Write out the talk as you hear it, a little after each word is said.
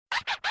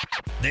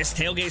This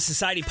Tailgate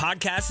Society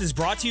podcast is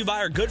brought to you by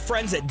our good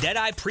friends at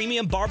Deadeye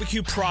Premium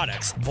Barbecue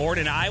Products. Born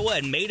in Iowa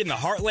and made in the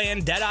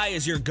heartland, Deadeye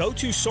is your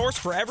go-to source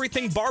for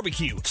everything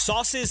barbecue.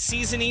 Sauces,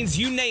 seasonings,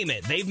 you name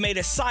it. They've made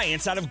a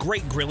science out of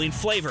great grilling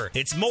flavor.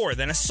 It's more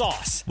than a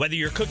sauce. Whether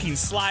you're cooking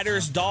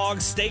sliders,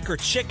 dogs, steak, or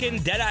chicken,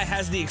 Deadeye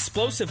has the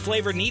explosive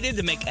flavor needed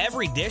to make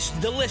every dish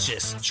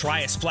delicious.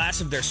 Try a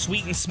splash of their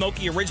sweet and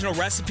smoky original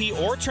recipe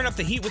or turn up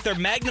the heat with their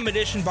Magnum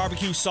Edition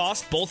barbecue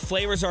sauce. Both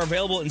flavors are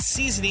available in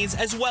seasonings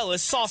as well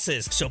as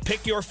sauces. So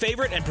pick your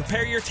favorite and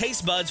prepare your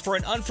taste buds for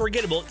an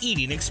unforgettable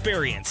eating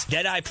experience.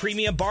 Deadeye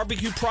Premium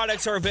Barbecue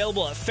Products are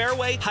available at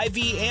Fairway,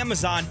 Hy-Vee,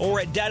 Amazon, or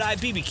at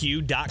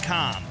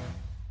DeadeyeBBQ.com.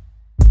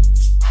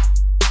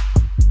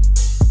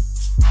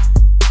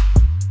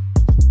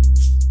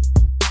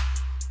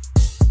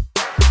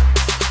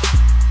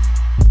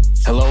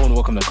 Hello and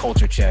welcome to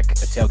Culture Check,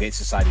 a Tailgate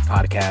Society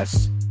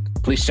podcast.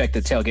 Please check the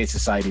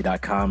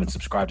tailgatesociety.com and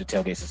subscribe to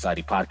Tailgate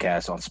Society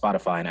podcast on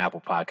Spotify and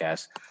Apple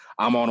Podcasts.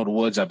 I'm Arnold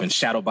Woods. I've been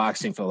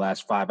shadowboxing for the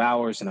last 5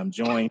 hours, and I'm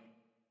joined,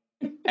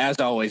 as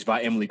always,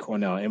 by Emily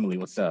Cornell. Emily,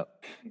 what's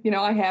up? You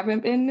know, I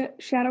haven't been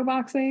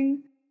shadowboxing.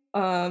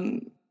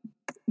 The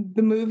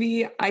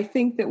movie, I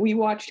think that we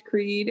watched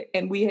Creed,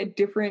 and we had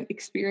different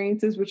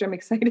experiences, which I'm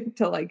excited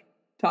to,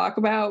 talk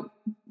about.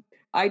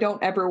 I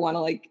don't ever want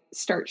to,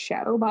 start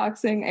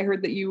shadowboxing. I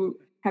heard that you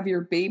have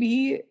your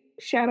baby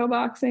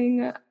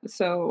shadowboxing,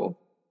 so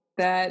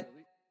that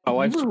you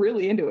were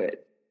really into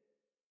it.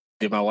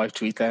 Did my wife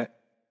tweet that?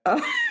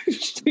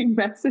 She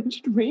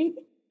messaged me.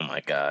 Oh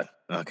my God.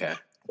 Okay.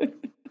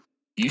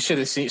 You should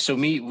have seen. So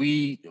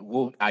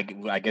I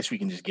guess we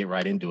can just get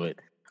right into it.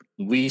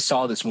 We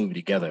saw this movie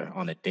together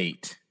on a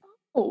date.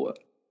 Oh.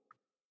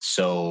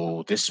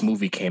 So this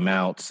movie came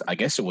out, I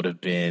guess it would have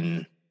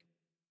been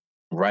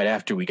right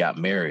after we got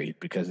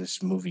married, because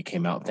this movie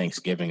came out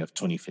Thanksgiving of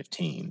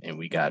 2015 and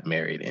we got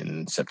married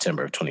in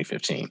September of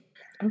 2015.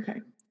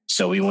 Okay.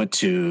 So we went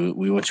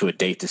to a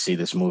date to see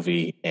this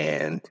movie,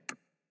 and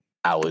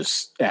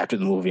after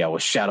the movie, I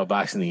was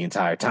shadowboxing the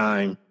entire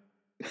time,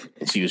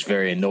 and she was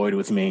very annoyed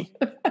with me.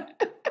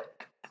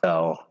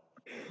 So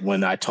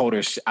when I told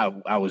her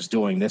I was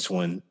doing this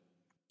one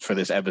for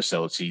this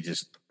episode, she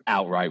just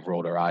outright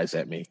rolled her eyes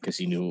at me because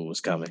she knew it was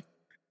coming.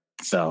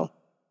 So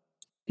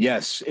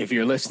yes, if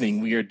you're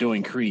listening, we are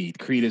doing Creed.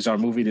 Creed is our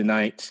movie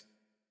tonight,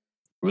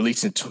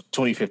 released in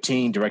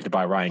 2015, directed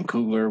by Ryan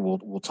Coogler.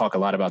 We'll talk a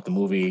lot about the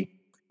movie.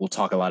 We'll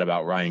talk a lot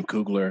about Ryan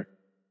Coogler.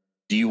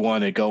 Do you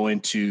want to go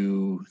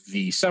into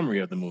the summary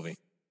of the movie?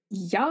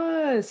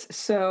 Yes.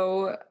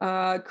 So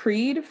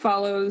Creed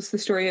follows the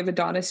story of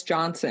Adonis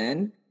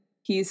Johnson.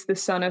 He's the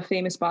son of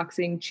famous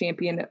boxing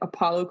champion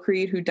Apollo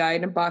Creed, who died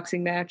in a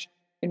boxing match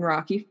in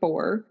Rocky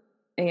IV.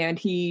 And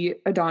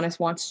Adonis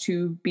wants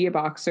to be a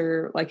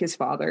boxer like his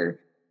father.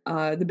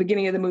 The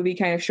beginning of the movie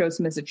kind of shows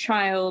him as a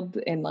child,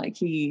 and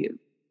he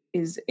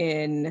is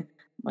in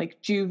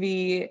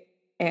juvie,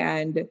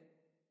 and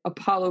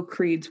Apollo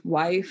Creed's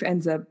wife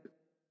ends up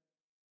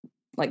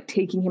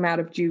taking him out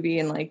of juvie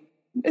and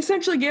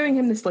essentially giving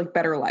him this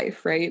better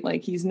life, right?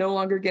 He's no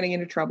longer getting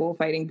into trouble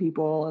fighting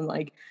people,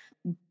 and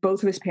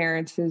both of his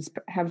parents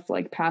have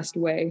passed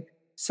away,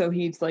 so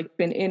he's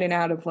been in and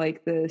out of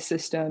the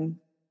system,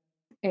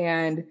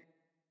 and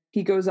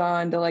he goes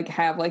on to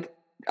have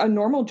a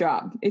normal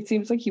job. It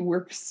seems like he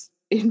works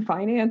in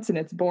finance and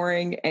it's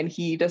boring, and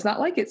he does not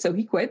like it, so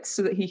he quits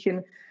so that he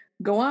can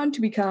go on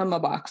to become a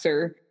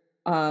boxer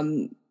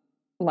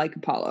like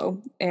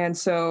Apollo. And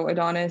so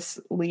Adonis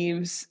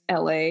leaves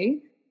LA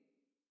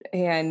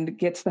and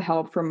gets the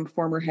help from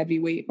former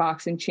heavyweight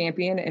boxing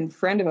champion and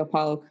friend of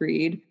Apollo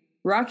Creed,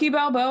 Rocky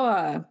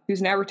Balboa,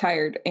 who's now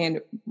retired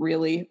and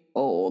really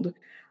old.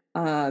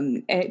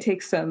 And it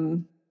takes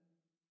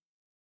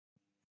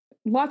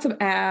lots of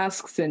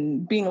asks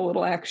and being a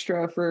little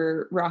extra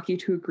for Rocky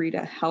to agree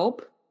to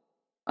help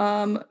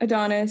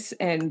Adonis,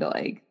 and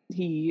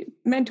he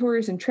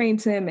mentors and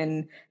trains him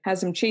and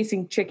has him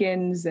chasing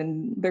chickens,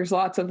 and there's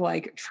lots of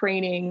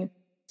training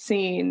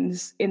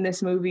scenes in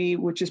this movie,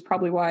 which is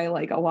probably why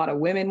a lot of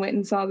women went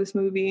and saw this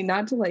movie.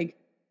 Not to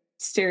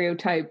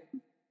stereotype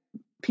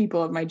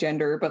people of my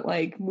gender, but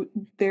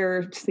there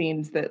are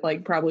scenes that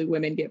probably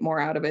women get more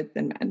out of it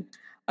than men.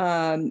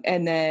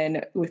 And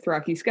then with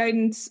Rocky's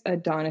guidance,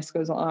 Adonis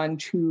goes on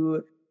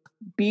to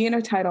be in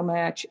a title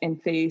match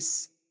and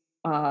face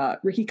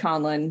Ricky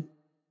Conlan,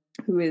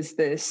 who is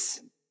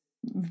this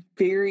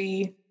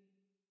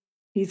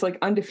he's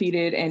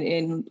undefeated and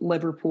in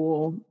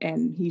Liverpool,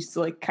 and he's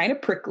kind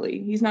of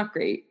prickly. He's not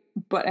great,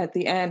 but at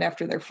the end,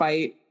 after their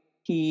fight,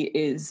 he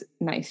is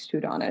nice to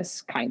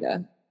Adonis,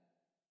 kinda.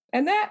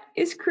 And that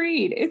is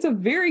Creed. It's a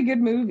very good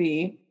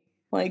movie.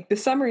 The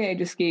summary I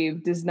just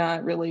gave does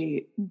not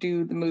really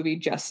do the movie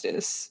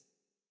justice.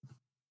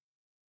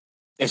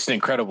 It's an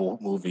incredible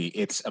movie.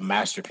 It's a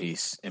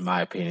masterpiece, in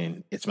my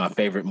opinion. It's my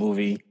favorite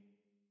movie.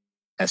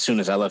 As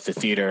soon as I left the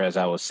theater, as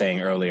I was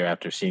saying earlier,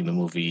 after seeing the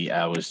movie,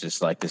 I was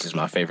just this is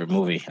my favorite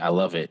movie. I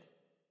love it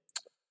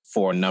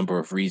for a number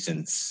of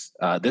reasons.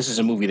 This is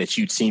a movie that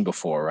you'd seen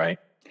before, right?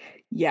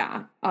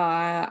 Yeah.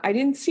 I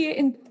didn't see it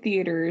in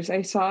theaters.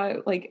 I saw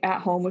it like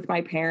at home with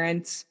my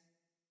parents.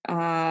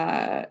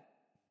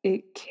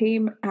 It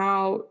came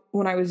out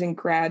when I was in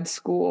grad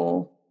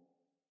school.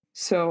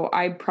 So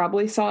I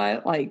probably saw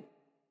it like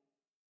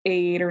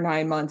 8 or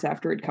 9 months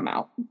after it'd come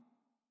out.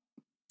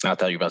 I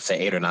thought you were about to say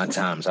 8 or 9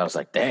 times. I was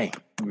like, dang,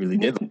 you really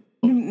did.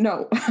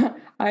 No,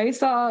 I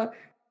saw,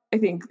 I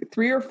think,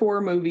 3 or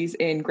 4 movies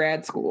in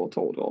grad school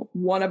total.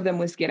 One of them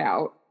was Get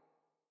Out,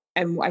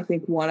 and I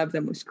think one of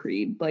them was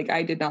Creed. Like,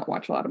 I did not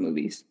watch a lot of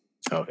movies.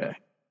 Okay.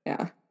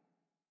 Yeah.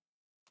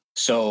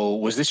 So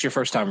was this your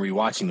first time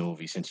rewatching the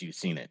movie since you've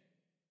seen it?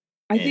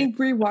 I think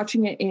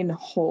rewatching it in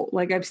whole,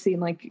 like I've seen,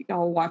 like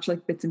I'll watch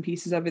like bits and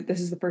pieces of it. This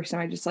is the first time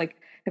I just like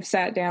have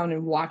sat down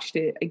and watched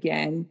it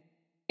again.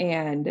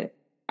 And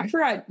I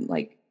forgot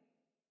like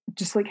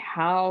just like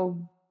how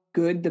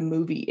good the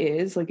movie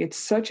is. Like it's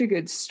such a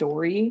good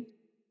story.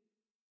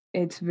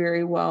 It's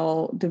very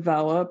well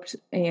developed,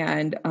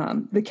 and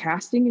the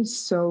casting is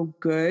so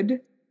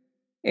good,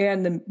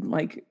 and the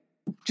like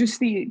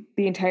just the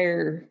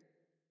entire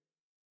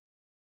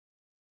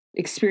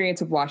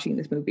experience of watching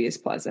this movie is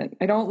pleasant.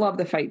 I don't love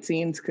the fight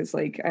scenes because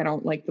like I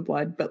don't like the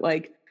blood, but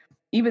like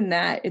even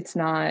that, it's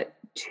not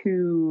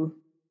too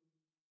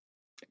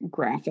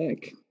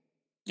graphic.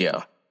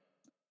 Yeah.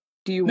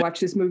 Do you watch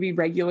this movie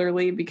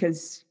regularly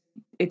because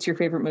it's your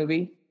favorite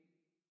movie?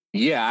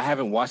 Yeah, I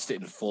haven't watched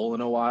it in full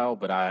in a while,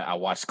 but I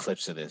watch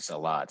clips of this a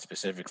lot.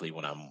 Specifically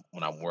when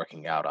I'm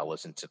working out, I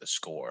listen to the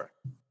score,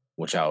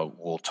 which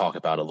we'll talk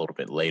about a little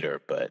bit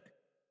later. But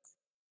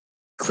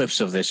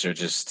clips of this are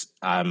just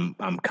I'm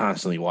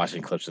constantly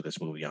watching clips of this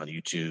movie on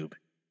YouTube,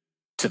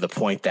 to the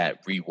point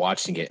that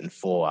rewatching it in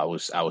full, I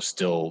was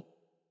still,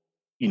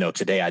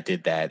 today I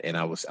did that, and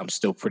I'm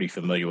still pretty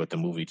familiar with the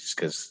movie just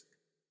because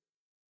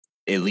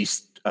at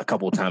least a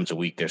couple of times a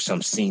week there's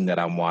some scene that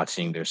I'm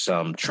watching, there's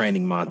some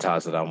training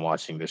montage that I'm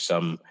watching, there's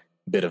some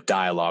bit of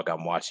dialogue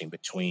I'm watching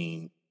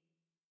between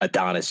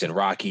Adonis and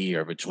Rocky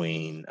or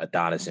between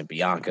Adonis and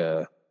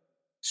Bianca.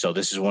 So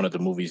this is one of the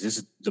movies. This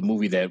is the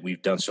movie that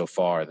we've done so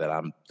far that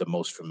I'm the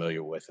most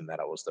familiar with, and that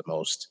I was the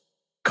most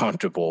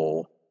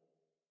comfortable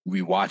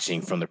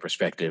rewatching from the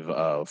perspective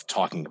of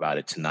talking about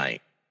it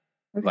tonight.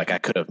 Okay. Like I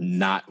could have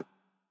not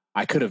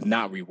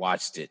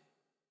rewatched it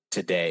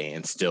today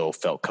and still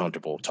felt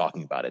comfortable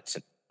talking about it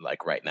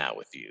like right now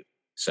with you.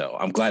 So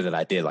I'm glad that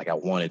I did. Like I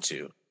wanted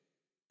to,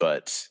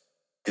 but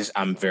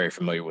I'm very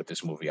familiar with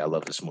this movie. I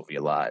love this movie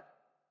a lot.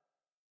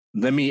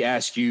 Let me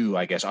ask you,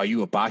 I guess, are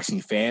you a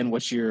boxing fan?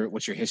 What's your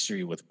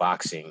history with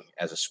boxing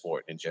as a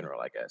sport in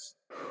general, I guess?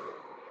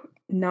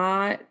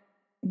 Not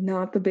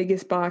the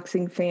biggest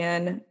boxing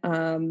fan.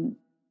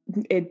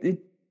 It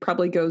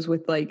probably goes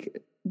with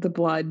like the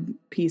blood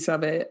piece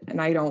of it,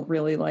 and I don't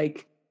really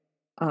like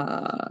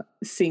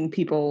seeing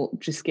people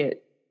just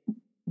get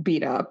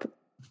beat up.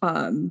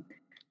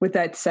 With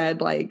that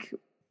said, like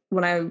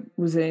when I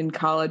was in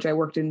college, I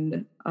worked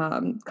in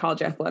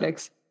college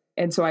athletics,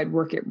 and so I'd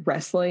work at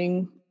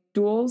wrestling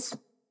duels,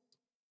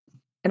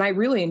 and I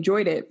really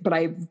enjoyed it, but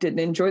I didn't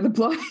enjoy the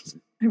blood.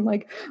 I'm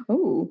like,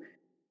 oh,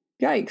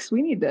 yikes,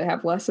 we need to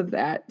have less of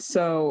that.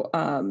 So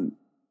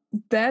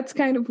that's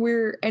kind of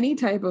where any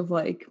type of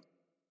like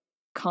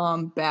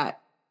combat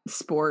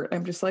sport,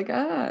 I'm just like,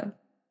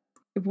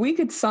 if we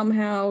could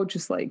somehow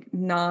just like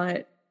not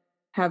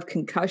have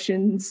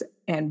concussions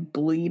and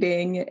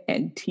bleeding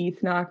and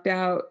teeth knocked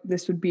out,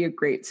 this would be a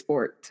great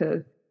sport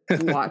to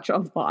watch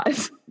a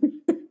lot.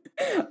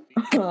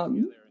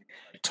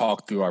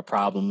 Talk through our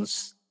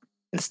problems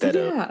instead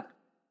of.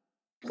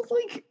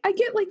 Like I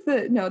get like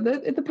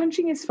the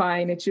punching is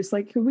fine. It's just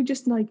like, could we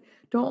just like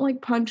don't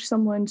like punch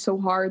someone so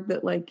hard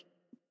that like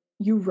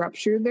you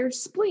rupture their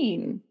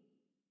spleen,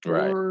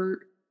 right?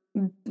 Or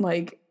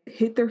like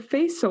hit their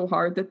face so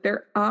hard that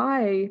their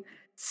eye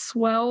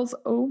swells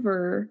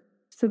over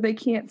so they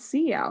can't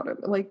see out of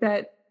it. Like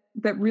that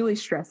really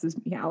stresses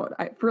me out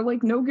for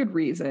like no good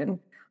reason.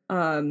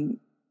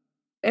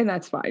 And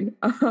that's fine.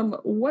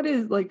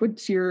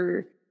 What's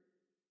your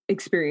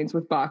experience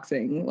with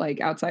boxing, like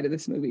outside of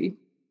this movie?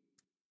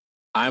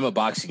 I'm a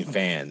boxing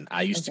fan.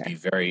 I used to be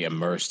very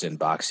immersed in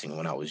boxing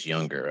when I was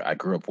younger. I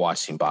grew up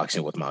watching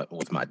boxing with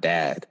my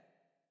dad.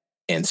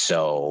 And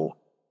so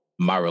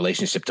my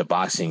relationship to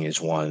boxing is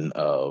one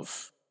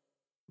of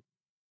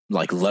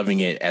like loving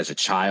it as a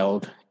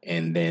child.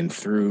 And then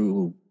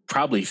through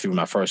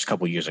my first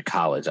couple of years of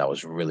college, I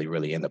was really,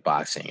 really into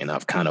boxing. And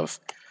I've kind of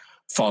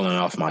fallen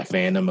off my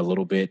fandom a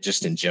little bit,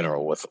 just in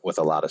general with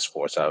a lot of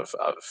sports.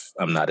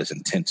 I'm not as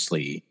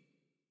intensely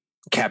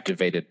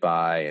captivated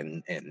by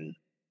and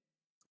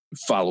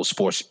follow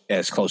sports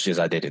as closely as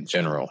I did in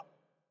general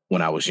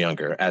when I was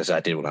younger,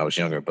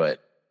 but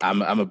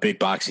I'm a big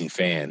boxing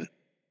fan.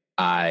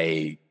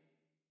 I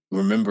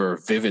remember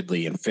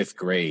vividly in 5th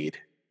grade,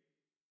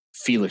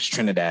 Felix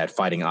Trinidad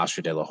fighting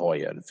Oscar De La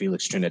Hoya, and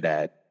Felix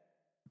Trinidad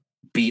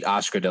beat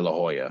Oscar De La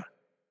Hoya.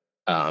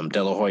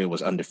 De La Hoya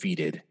was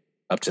undefeated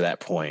up to that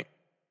point.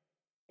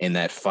 And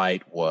that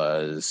fight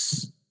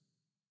was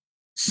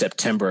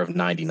September of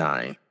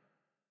 99.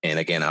 And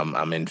again,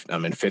 I'm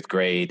in fifth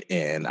grade,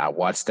 and I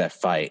watched that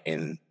fight.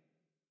 And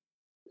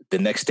the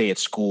next day at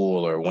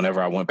school, or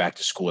whenever I went back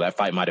to school, that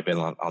fight might have been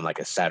on like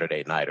a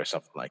Saturday night or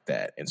something like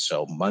that. And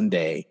so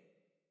Monday,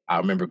 I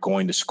remember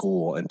going to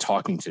school and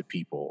talking to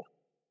people,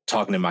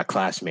 talking to my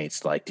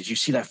classmates, like, did you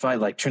see that fight?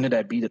 Like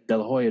Trinidad beat De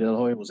La Hoya. De La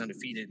Hoya was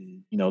undefeated,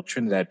 and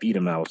Trinidad beat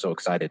him. And I was so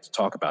excited to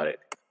talk about it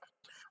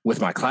with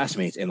my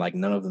classmates, and like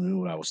none of them knew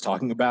what I was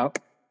talking about.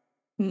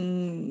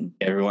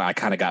 Everyone, I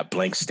kind of got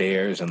blank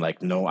stares, and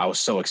like I was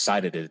so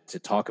excited to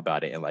talk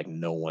about it, and like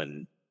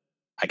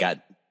I got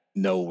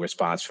no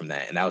response from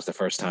that. And that was the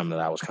first time that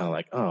I was kind of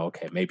like, oh,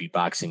 okay, maybe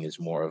boxing is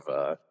more of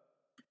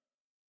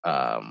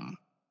a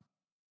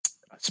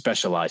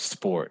specialized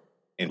sport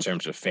in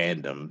terms of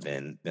fandom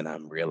than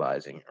I'm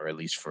realizing, or at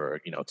least for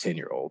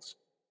 10-year-olds.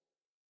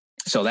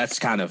 So that's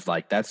kind of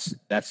like that's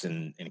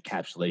an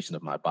encapsulation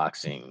of my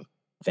boxing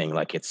thing.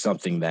 Like, it's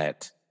something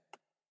that,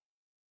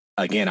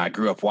 again, I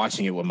grew up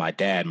watching it with my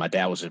dad. My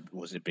dad was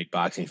a big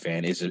boxing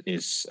fan,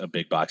 is a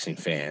big boxing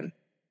fan.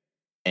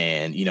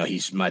 And,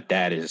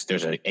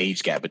 there's an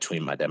age gap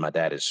between my dad. My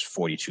dad is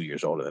 42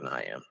 years older than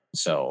I am.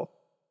 So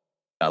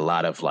a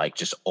lot of like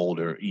just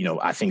older,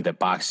 I think that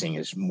boxing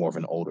is more of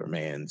an older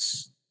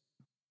man's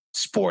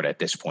sport at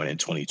this point in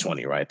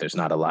 2020, right? There's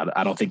not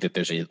I don't think that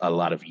there's a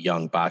lot of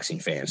young boxing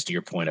fans, to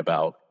your point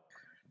about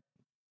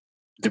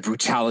the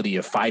brutality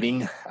of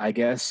fighting, I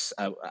guess,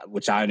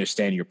 which I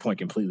understand your point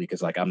completely,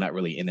 because like I'm not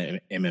really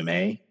in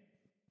MMA.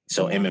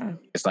 So MMA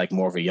is like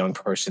more of a young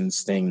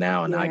person's thing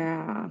now.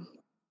 And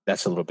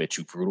that's a little bit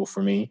too brutal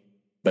for me,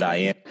 but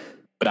I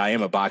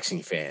am a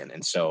boxing fan.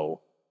 And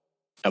so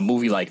a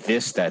movie like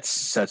this, that's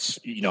such,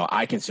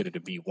 I consider to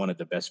be one of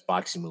the best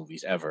boxing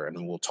movies ever.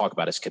 And we'll talk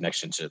about its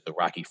connection to the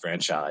Rocky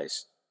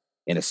franchise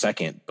in a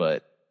second,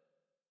 but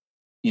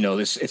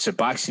it's a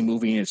boxing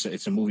movie. And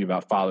it's a movie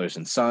about fathers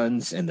and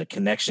sons, and the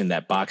connection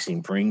that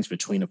boxing brings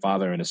between a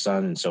father and a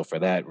son. And so for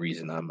that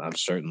reason, I'm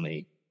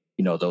certainly,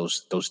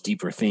 those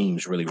deeper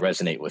themes really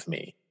resonate with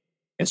me.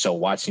 And so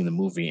watching the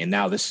movie, and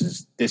now this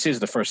is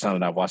the first time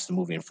that I've watched the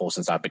movie in full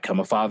since I've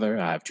become a father.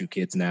 I have 2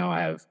 kids now.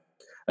 I have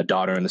a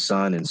daughter and a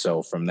son. And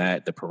so from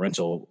that, the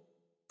parental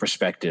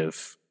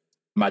perspective,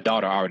 my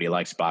daughter already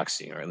likes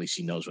boxing, or at least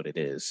she knows what it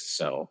is.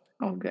 So,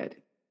 oh, good.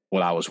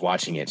 When I was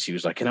watching it, she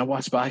was like, "Can I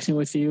watch boxing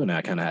with you?" And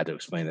I kind of had to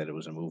explain that it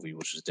was a movie,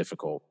 which was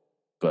difficult.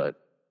 But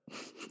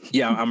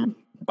yeah, I'm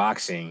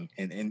boxing.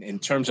 And in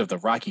terms of the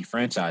Rocky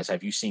franchise,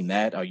 have you seen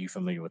that? Are you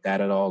familiar with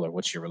that at all? Or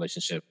what's your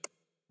relationship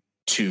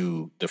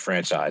to the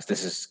franchise?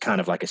 This is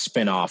kind of like a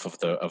spin-off of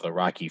the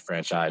Rocky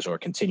franchise, or a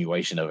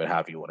continuation of it,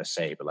 however you want to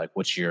say. But like,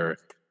 what's your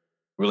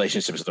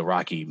relationship to the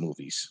Rocky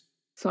movies?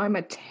 So I'm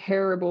a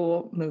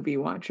terrible movie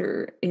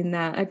watcher in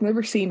that I've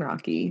never seen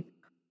Rocky.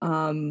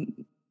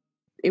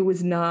 It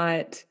was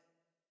not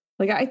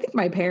like, I think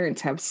my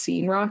parents have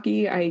seen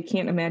Rocky. I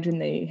can't imagine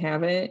they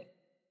haven't.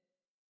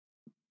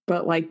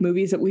 But like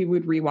movies that we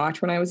would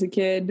rewatch when I was a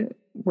kid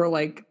were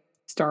like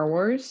Star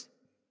Wars,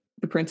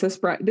 The Princess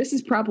Bride. This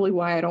is probably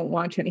why I don't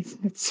watch anything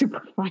that's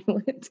super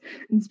violent.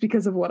 It's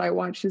because of what I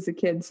watched as a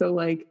kid. So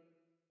like,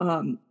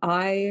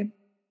 I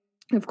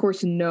of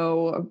course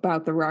know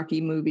about the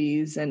Rocky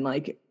movies, and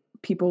like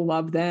people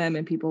love them,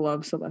 and people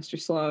love Sylvester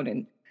Stallone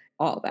and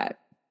all that.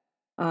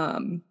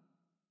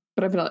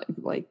 But I feel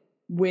like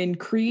when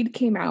Creed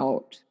came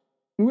out,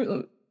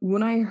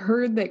 when I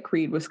heard that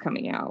Creed was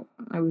coming out,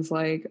 I was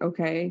like,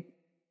 okay,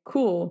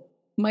 cool.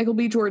 Michael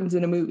B. Jordan's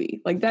in a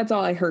movie. Like, that's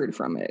all I heard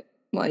from it.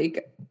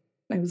 Like,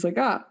 I was like,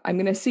 I'm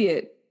going to see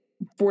it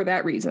for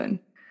that reason.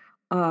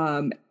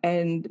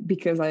 And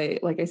because I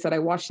said, I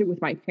watched it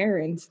with my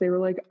parents, they were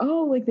like,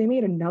 oh, like they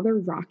made another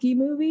Rocky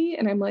movie.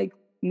 And I'm like,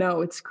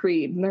 no, it's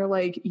Creed. And they're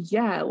like,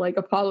 yeah, like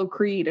Apollo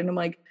Creed. And I'm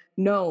like,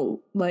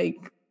 no,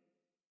 like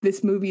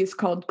this movie is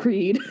called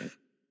Creed.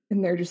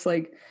 And they're just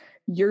like,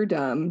 you're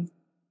dumb.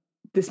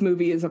 This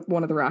movie is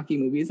one of the Rocky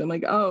movies. I'm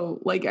like, oh,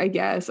 like, I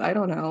guess, I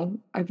don't know.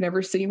 I've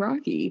never seen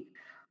Rocky.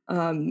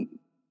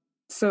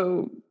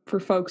 So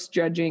for folks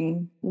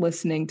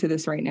listening to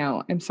this right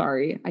now, I'm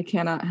sorry. I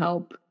cannot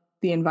help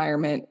the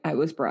environment I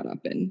was brought up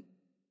in.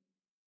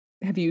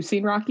 Have you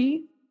seen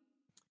Rocky?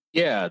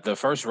 Yeah, the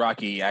first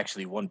Rocky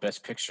actually won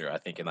Best Picture, I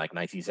think, in like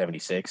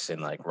 1976.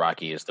 And like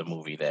Rocky is the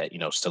movie that,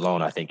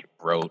 Stallone, I think,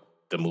 wrote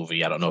the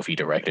movie. I don't know if he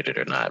directed it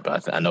or not,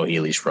 but I know he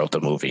at least wrote the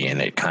movie,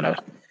 and it kind of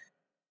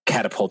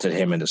catapulted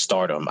him into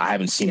stardom. I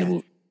haven't seen the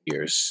movie in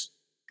years.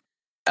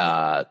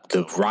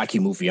 The Rocky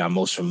movie I'm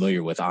most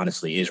familiar with,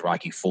 honestly, is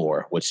Rocky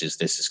IV,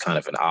 this is kind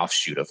of an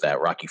offshoot of that.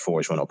 Rocky IV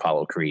is when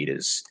Apollo Creed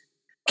is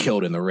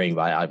killed in the ring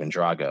by Ivan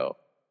Drago.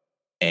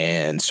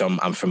 And so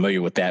I'm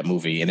familiar with that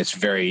movie, and it's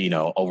very,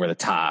 over the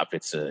top.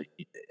 It's a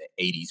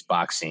 80s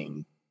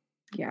boxing.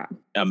 Yeah.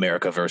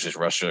 America versus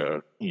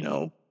Russia,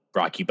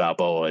 Rocky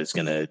Balboa is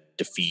going to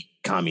defeat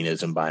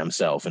communism by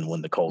himself and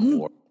win the Cold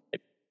War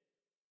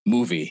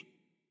movie.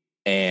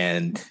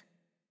 And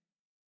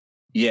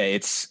yeah,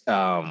 it's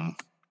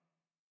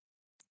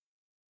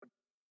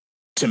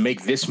to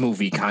make this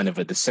movie kind of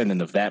a descendant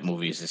of that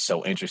movie is just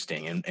so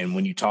interesting. And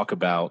when you talk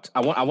about,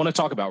 I want to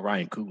talk about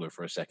Ryan Coogler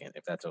for a second,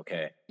 if that's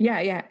okay.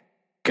 Yeah.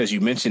 Because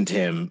you mentioned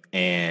him,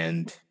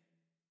 and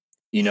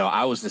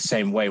I was the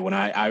same way when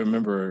I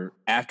remember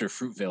after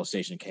Fruitvale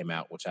Station came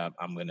out, which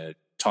I'm going to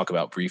talk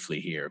about briefly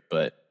here,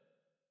 but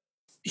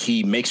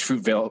he makes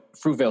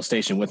Fruitvale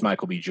Station with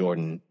Michael B.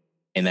 Jordan.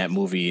 In that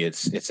movie,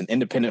 it's an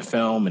independent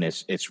film, and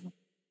it's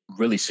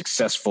really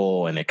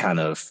successful, and it kind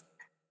of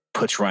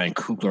puts Ryan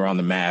Coogler on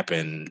the map.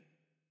 And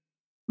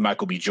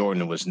Michael B.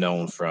 Jordan was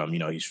known from,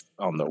 he's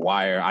on The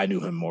Wire. I knew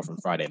him more from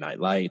Friday Night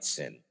Lights,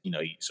 and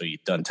so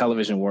he'd done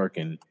television work,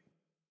 and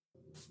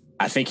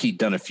I think he'd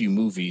done a few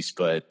movies,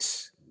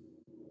 but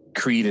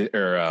Creed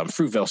or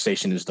Fruitvale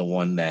Station is the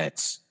one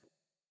that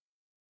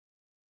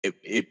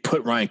it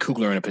put Ryan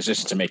Coogler in a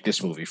position to make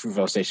this movie.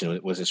 Fruitvale Station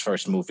was his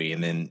first movie,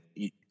 and then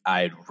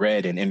I had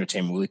read in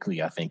Entertainment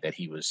Weekly, I think, that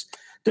he was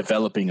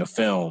developing a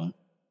film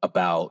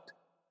about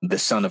the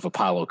son of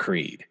Apollo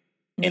Creed,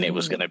 and it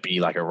was going to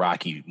be like a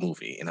Rocky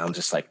movie. And I'm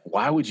just like,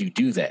 why would you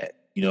do that?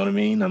 You know what I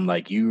mean? I'm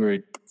like,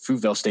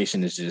 Fruitvale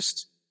Station is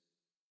just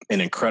an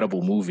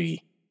incredible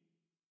movie,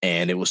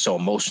 and it was so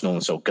emotional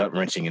and so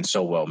gut-wrenching and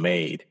so well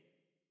made.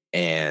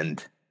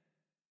 And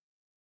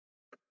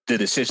the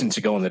decision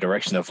to go in the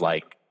direction of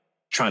like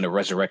trying to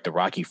resurrect the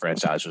Rocky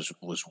franchise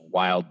was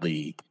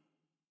wildly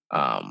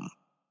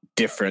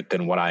different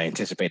than what I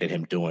anticipated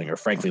him doing, or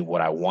frankly,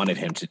 what I wanted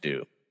him to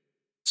do.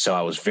 So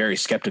I was very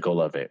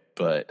skeptical of it,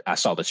 but I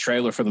saw the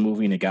trailer for the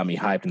movie and it got me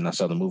hyped, and I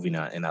saw the movie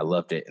and I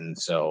loved it. And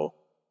so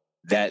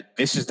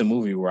this is the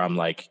movie where I'm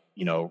like,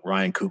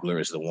 Ryan Coogler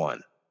is the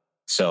one.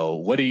 So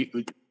what do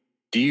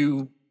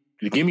you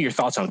give me your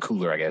thoughts on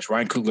Coogler, I guess.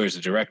 Ryan Coogler is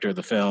the director of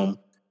the film.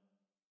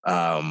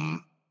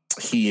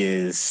 He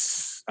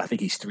is, I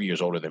think he's 3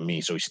 years older than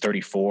me. So he's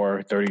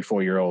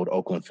 34-year-old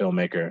Oakland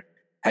filmmaker.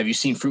 Have you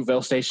seen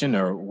Fruitvale Station,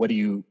 or what are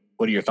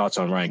your thoughts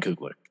on Ryan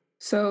Coogler?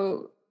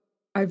 So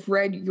I've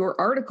read your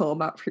article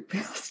about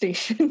Fruitvale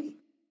Station,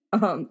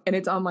 and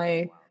it's on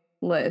my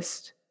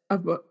list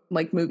of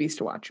like movies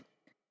to watch.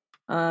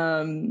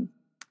 I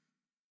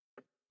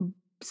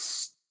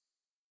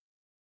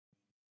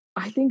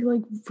think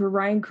like for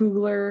Ryan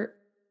Coogler,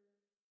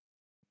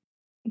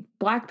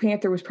 Black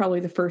Panther was probably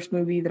the first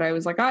movie that I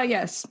was like,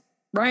 yes,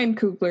 Ryan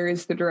Coogler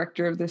is the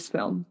director of this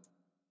film.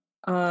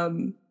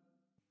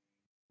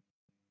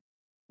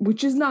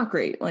 Which is not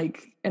great.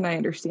 Like, and I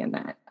understand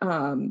that,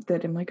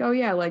 that I'm like, oh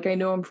yeah, like I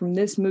know him from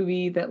this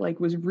movie that like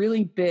was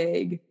really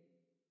big,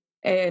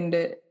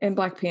 and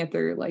Black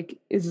Panther, like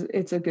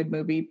it's a good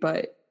movie,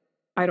 but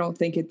I don't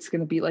think it's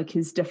going to be like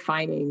his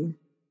defining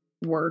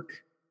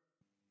work,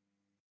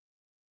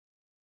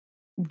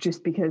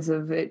 just because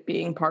of it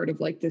being part of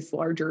like this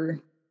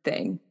larger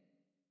thing.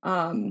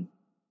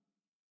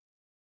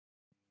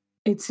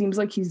 It seems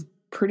like he's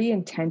pretty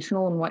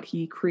intentional in what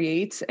he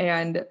creates,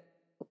 and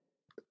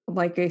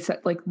like I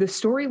said, like the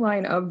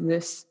storyline of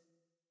this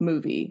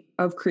movie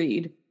of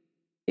Creed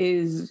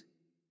is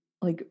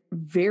like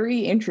very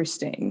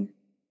interesting.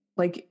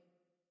 Like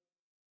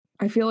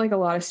I feel like a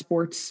lot of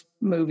sports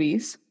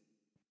movies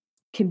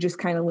can just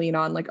kind of lean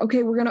on like,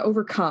 okay, we're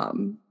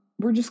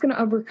just going to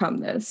overcome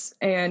this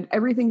and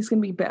everything's going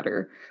to be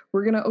better.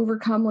 We're going to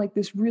overcome like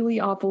this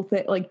really awful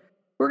thing. Like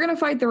we're going to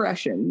fight the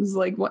Russians.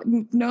 Like what?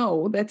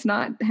 No, that's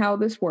not how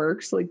this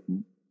works. Like,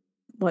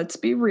 let's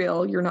be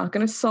real. You're not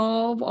going to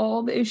solve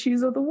all the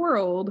issues of the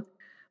world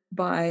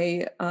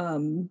by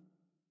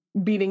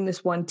beating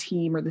this one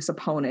team or this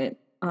opponent.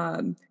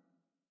 And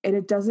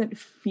it doesn't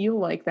feel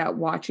like that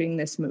watching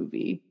this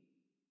movie.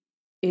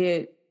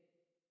 And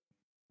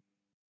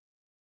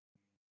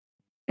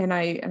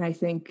I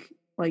think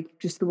like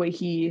just the way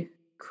he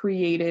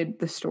created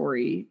the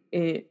story,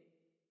 it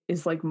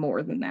is like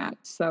more than that.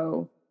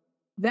 So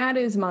that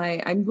is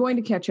I'm going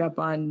to catch up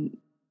on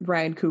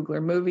Ryan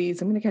Coogler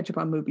movies. I'm going to catch up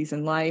on movies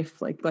in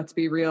life. Like, let's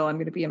be real. I'm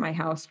going to be in my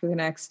house for the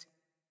next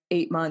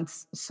 8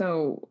 months.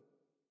 So,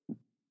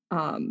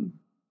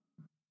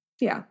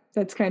 yeah,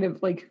 that's kind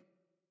of like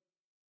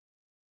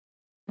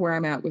where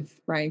I'm at with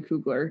Ryan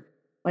Coogler.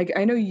 Like,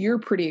 I know you're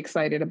pretty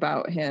excited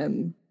about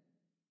him.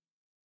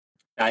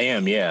 I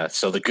am, yeah.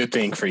 So the good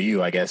thing for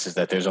you, I guess, is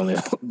that those are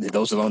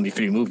the only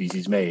 3 movies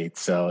he's made.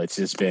 So it's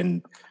just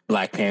been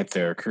Black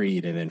Panther,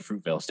 Creed, and then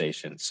Fruitvale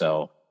Station.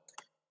 So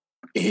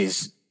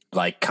his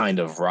like kind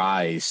of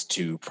rise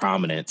to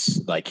prominence,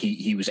 like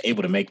he was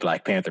able to make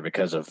Black Panther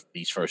because of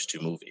these first 2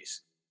 movies.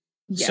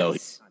 Yes. So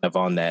he's kind of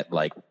on that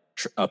like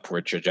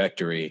upward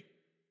trajectory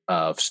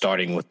of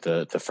starting with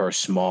the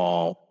first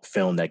small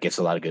film that gets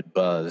a lot of good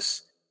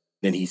buzz.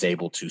 Then he's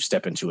able to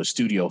step into a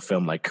studio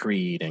film like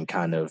Creed and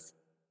kind of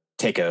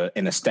take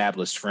an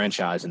established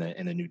franchise in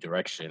a new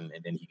direction.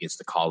 And then he gets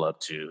the call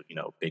up to,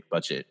 big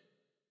budget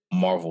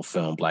Marvel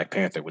film Black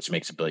Panther, which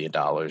makes $1 billion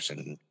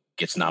and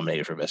gets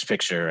nominated for Best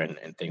Picture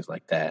and things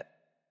like that.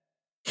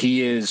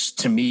 He is,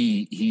 to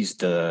me,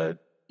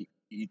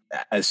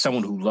 as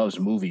someone who loves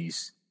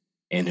movies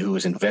and who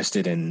is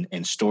invested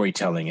in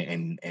storytelling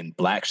and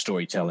Black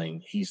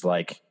storytelling, he's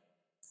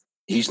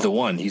the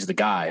one, he's the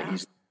guy, yeah.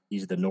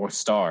 He's the North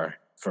Star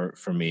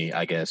for me,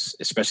 I guess,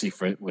 especially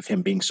with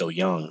him being so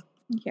young.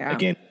 Yeah.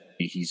 Again,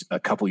 he's a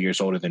couple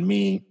years older than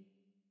me.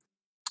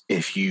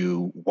 If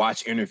you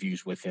watch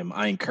interviews with him,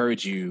 I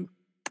encourage you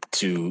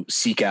to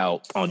seek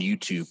out on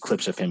YouTube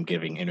clips of him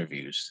giving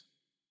interviews,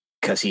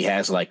 because he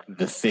has like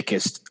the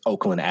thickest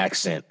Oakland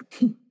accent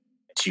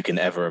that you can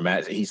ever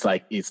imagine. It's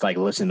like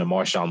listening to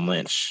Marshawn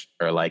Lynch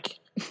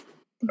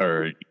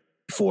or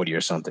 40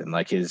 or something.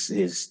 Like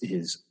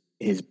his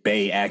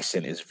Bay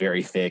accent is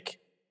very thick,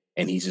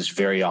 and he's just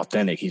very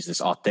authentic. He's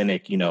this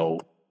authentic,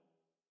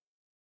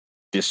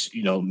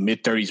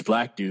 mid-30s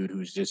black dude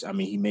who's just, I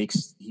mean, he made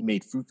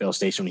Fruitvale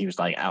Station when he was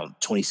like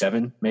out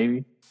 27,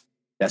 maybe.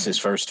 That's his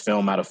first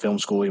film out of film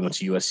school. He went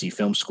to USC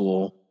Film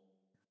School,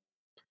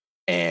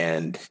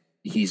 and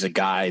he's a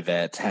guy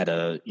that had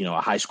a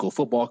high school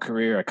football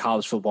career, a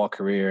college football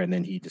career, and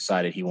then he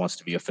decided he wants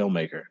to be a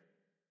filmmaker.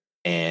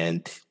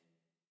 And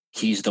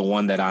he's the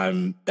one that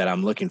I'm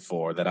looking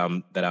for, that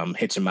I'm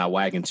hitching my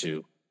wagon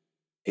to.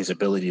 His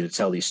ability to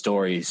tell these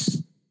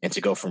stories and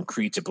to go from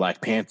Creed to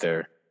Black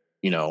Panther,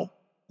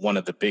 one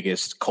of the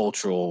biggest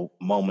cultural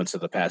moments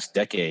of the past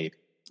decade.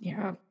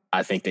 Yeah.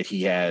 I think that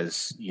he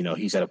has,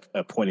 he's at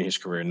a point in his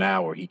career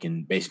now where he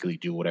can basically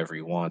do whatever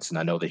he wants. And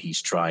I know that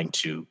he's trying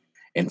to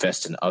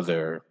invest in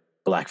other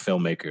Black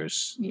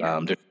filmmakers. Yeah.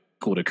 They're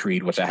cool to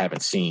Creed, which I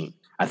haven't seen.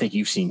 I think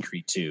you've seen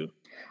Creed too.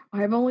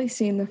 I've only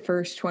seen the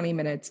first 20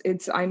 minutes.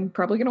 I'm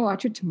probably going to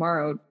watch it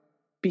tomorrow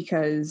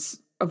because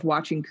of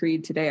watching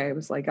Creed today. I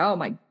was like, oh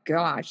my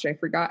gosh, I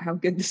forgot how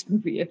good this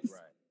movie is.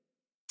 Right.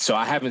 So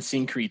I haven't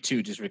seen Creed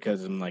 2 just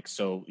because I'm like,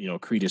 so,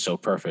 Creed is so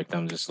perfect.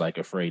 I'm just like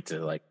afraid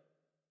to like,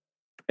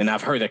 and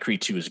I've heard that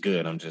Creed 2 is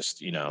good. I'm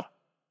just,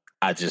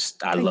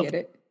 I love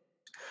it.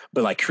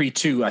 But like Creed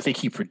 2, I think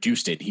he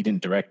produced it. He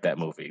didn't direct that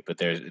movie, but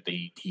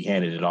he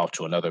handed it off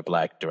to another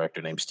Black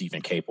director named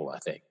Stephen Caple, I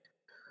think.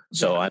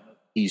 So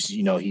he's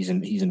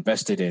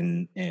invested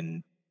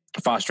in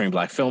fostering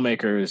Black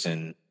filmmakers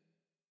and,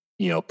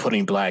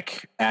 putting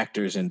Black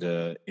actors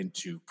into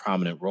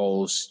prominent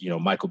roles.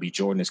 Michael B.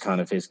 Jordan is kind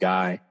of his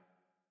guy.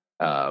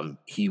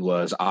 He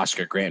was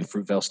Oscar Grant in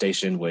Fruitvale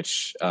Station,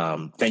 which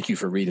thank you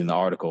for reading the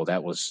article.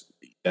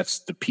 That's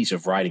the piece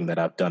of writing that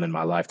I've done in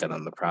my life that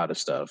I'm the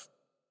proudest of.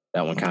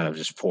 That one kind of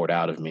just poured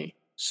out of me.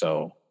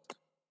 So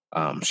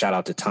shout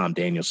out to Tom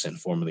Danielson,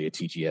 formerly at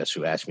TGS,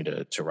 who asked me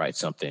to write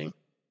something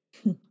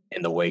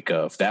in the wake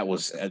of the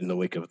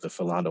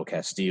Philando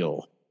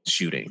Castile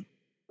shooting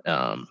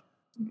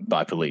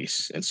by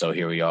police. And so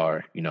here we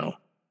are,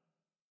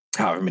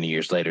 however many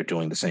years later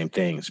doing the same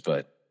things.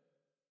 But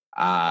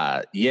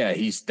that's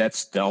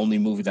the only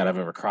movie that I've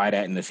ever cried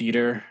at in the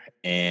theater.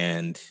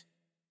 And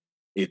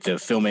the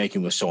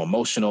filmmaking was so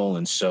emotional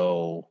and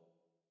so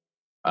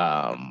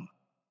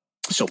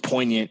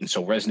poignant and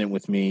so resonant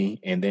with me.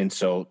 And then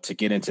so to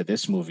get into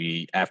this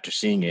movie after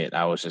seeing it,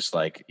 I was just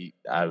like,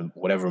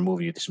 whatever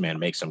movie this man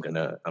makes, I'm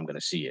gonna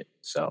see it.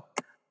 So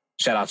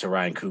shout out to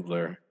Ryan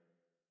Coogler.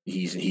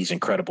 He's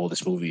incredible.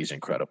 This movie is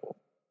incredible.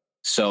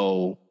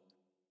 So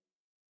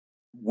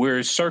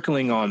we're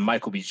circling on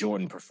Michael B.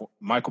 Jordan's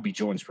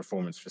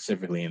performance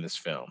specifically in this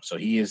film. So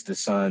he is the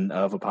son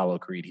of Apollo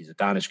Creed. He's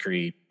Adonis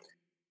Creed.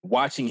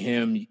 Watching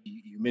him,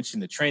 you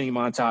mentioned the training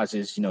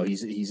montages.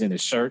 He's in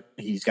his shirt.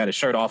 He's got his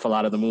shirt off a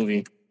lot of the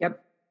movie.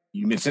 Yep.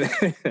 You mentioned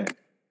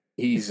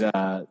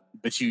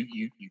but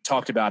you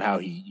talked about how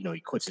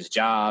he quits his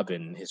job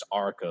and his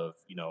arc of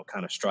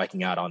kind of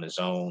striking out on his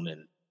own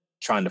and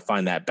trying to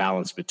find that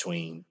balance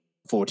between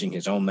forging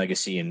his own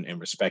legacy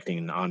and respecting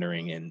and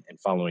honoring and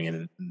following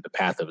in the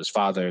path of his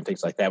father and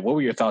things like that. What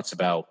were your thoughts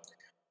about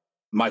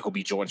Michael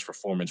B. Jordan's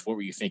performance? What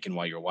were you thinking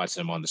while you were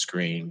watching him on the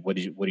screen? What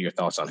are your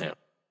thoughts on him?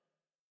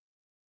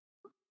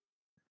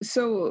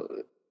 So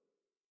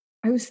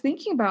I was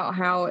thinking about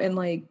how, and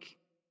like,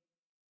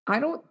 I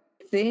don't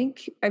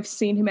think I've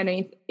seen him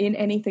in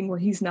anything where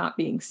he's not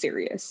being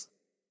serious.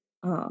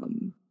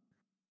 And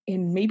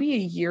maybe a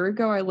year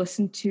ago, I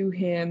listened to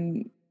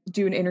him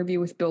do an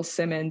interview with Bill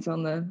Simmons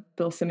on the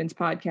Bill Simmons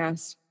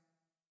podcast.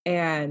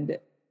 And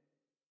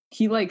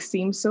he like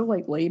seems so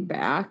like laid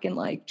back and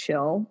like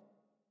chill.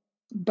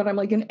 But I'm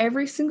like, in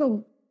every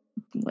single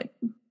like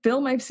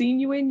film I've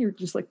seen you in, you're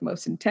just like the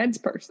most intense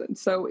person.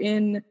 So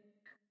in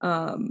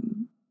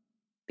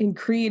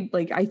Creed,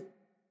 like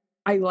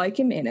I like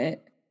him in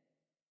it.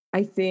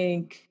 I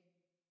think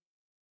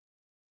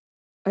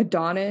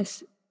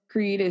Adonis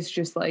Creed is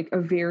just like a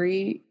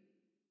very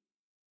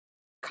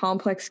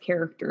complex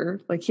character.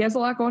 Like he has a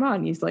lot going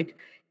on.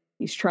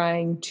 He's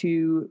trying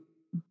to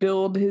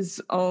build his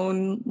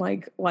own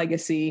like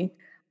legacy.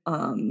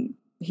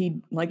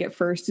 He like at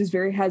first is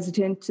very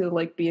hesitant to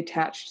like be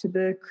attached to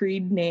the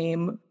Creed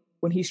name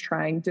when he's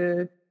trying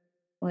to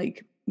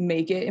like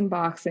make it in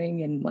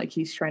boxing, and like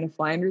he's trying to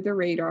fly under the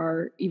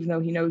radar, even though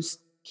he knows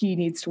he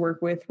needs to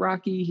work with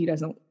Rocky. He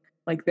doesn't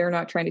like, they're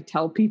not trying to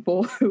tell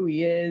people who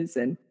he is.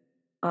 And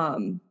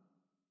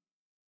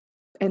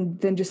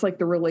then just like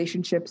the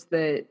relationships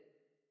that,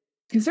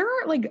 because there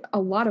aren't like a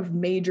lot of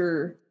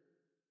major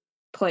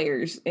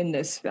players in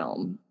this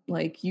film.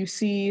 Like you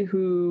see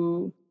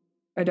who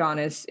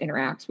Adonis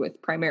interacts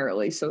with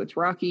primarily. So it's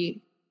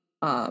Rocky,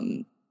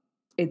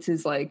 it's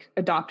his like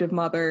adoptive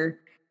mother,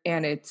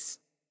 and it's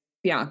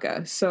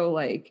Bianca. So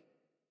like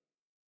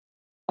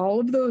all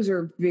of those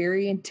are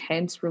very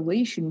intense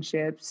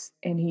relationships,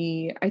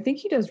 and I think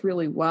he does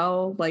really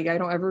well. Like I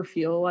don't ever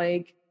feel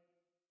like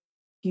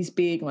he's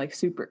being like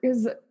super,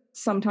 because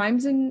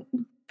sometimes in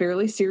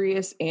fairly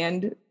serious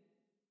and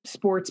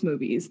sports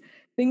movies,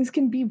 things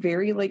can be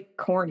very like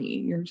corny.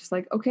 You're just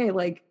like, okay,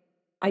 like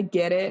I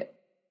get it,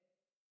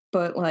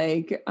 but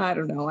like I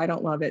don't know, I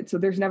don't love it. So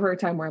there's never a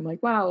time where I'm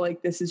like, wow,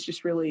 like this is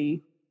just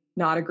really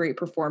not a great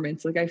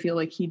performance. Like I feel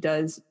like he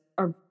does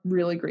a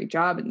really great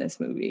job in this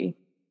movie,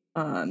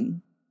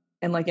 and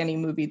like any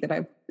movie that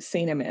I've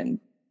seen him in.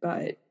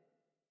 But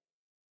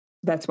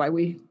that's why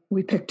we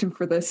picked him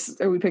for this,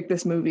 or we picked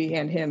this movie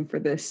and him for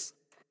this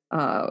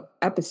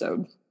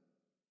episode.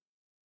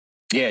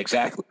 Yeah,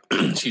 exactly.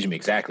 Excuse me,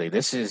 exactly.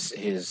 This is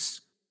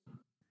his,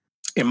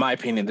 in my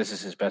opinion, this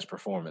is his best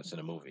performance in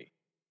a movie.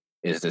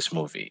 Is this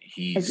movie?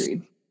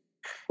 Agreed.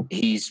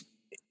 He's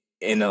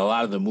in a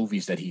lot of the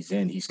movies that he's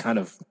in. He's kind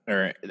of,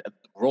 or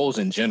roles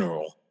in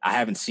general. I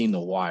haven't seen The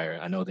Wire.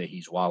 I know that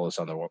he's Wallace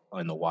on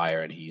the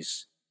Wire, and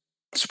he's,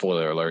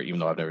 spoiler alert, even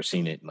though I've never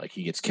seen it, like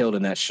he gets killed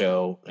in that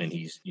show, and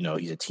he's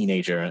a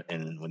teenager,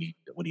 and when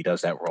he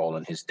does that role,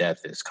 and his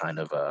death is kind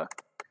of a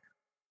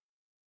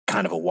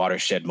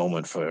watershed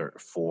moment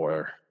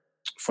for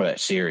that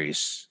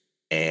series.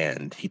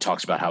 And he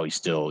talks about how he's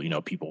still,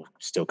 people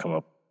still come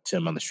up to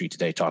him on the street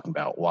today talking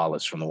about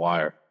Wallace from The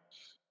Wire.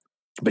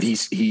 But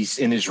he's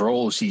in his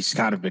roles, he's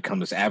kind of become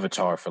this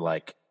avatar for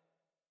like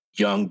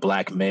young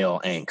black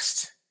male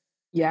angst.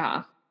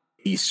 Yeah.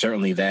 He's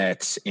certainly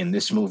that in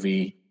this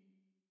movie.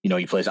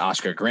 He plays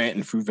Oscar Grant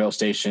in Fruitvale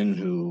Station,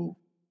 who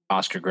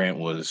Oscar Grant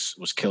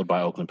was killed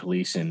by Oakland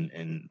police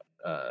in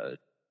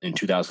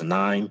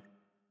 2009.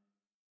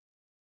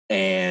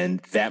 And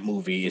that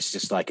movie is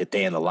just like a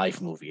day in the life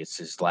movie. It's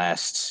his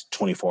last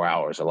 24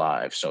 hours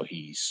alive. So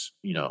he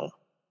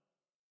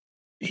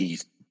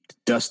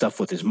does stuff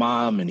with his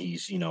mom, and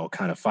he's,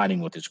 kind of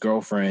fighting with his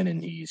girlfriend,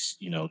 and he's,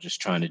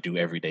 just trying to do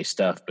everyday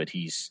stuff. But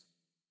he's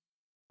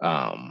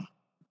the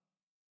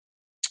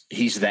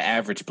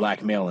average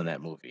black male in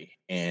that movie.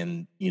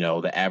 And,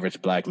 the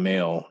average black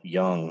male,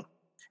 young,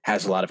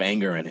 has a lot of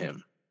anger in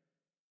him.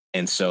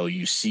 And so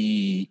you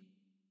see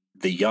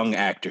the young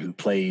actor who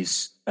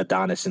plays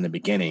Adonis in the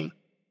beginning,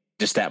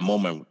 just that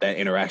moment, that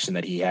interaction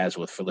that he has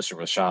with Phylicia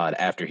Rashad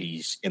after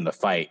he's in the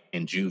fight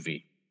in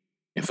juvie.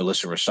 And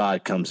Phylicia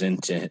Rashad comes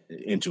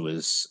into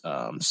his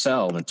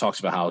cell and talks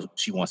about how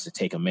she wants to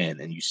take him in.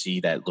 And you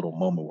see that little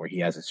moment where he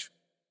has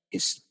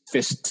his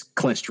fist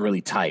clenched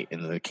really tight,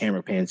 and the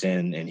camera pans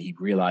in, and he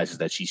realizes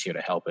that she's here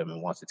to help him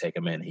and wants to take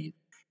him in.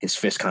 His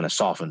fist kind of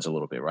softens a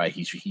little bit, right?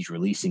 He's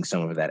releasing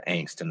some of that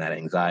angst and that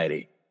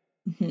anxiety.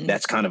 Mm-hmm.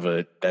 That's kind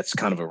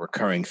of a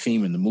recurring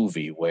theme in the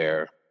movie,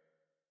 where,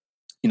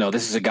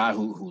 this is a guy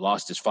who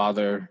lost his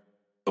father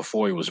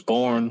before he was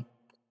born,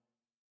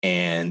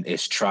 and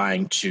is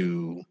trying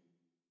to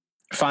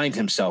find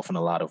himself in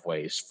a lot of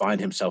ways,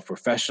 find himself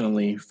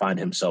professionally, find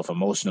himself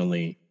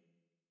emotionally,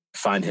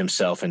 find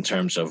himself in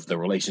terms of the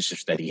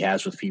relationships that he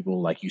has with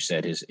people. Like you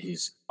said,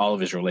 his all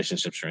of his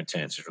relationships are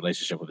intense. His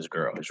relationship with his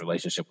girl, his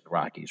relationship with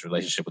Rocky, his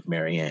relationship with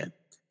Marianne.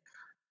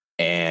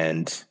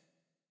 And,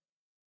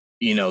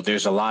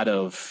 there's a lot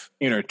of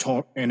inner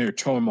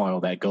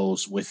turmoil that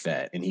goes with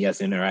that. And he has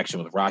an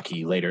interaction with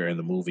Rocky later in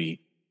the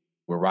movie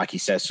where Rocky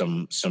says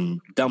some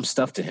dumb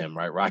stuff to him,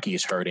 right? Rocky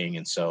is hurting,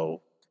 and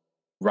so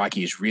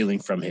Rocky is reeling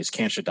from his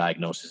cancer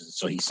diagnosis.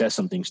 So he says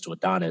some things to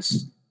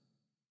Adonis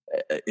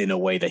in a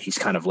way that he's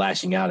kind of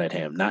lashing out at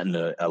him, not in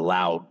a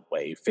loud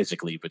way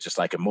physically, but just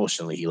like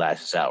emotionally he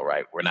lashes out,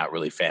 right? We're not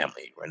really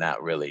family. We're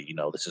not really,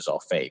 this is all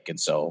fake. And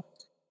so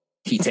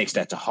he takes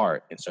that to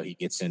heart. And so he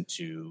gets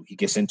into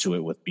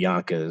it with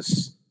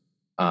Bianca's,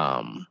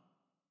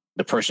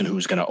 the person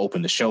who's going to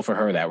open the show for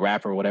her, that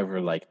rapper or whatever.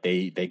 Like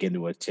they get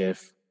into a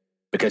tiff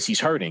because he's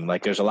hurting.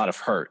 Like there's a lot of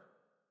hurt,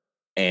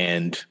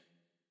 and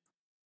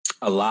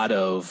a lot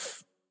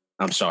of,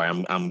 I'm sorry,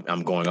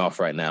 I'm going off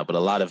right now, but a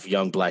lot of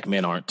young black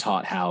men aren't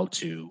taught how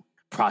to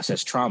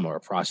process trauma or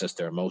process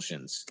their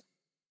emotions.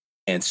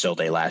 And so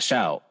they lash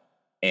out.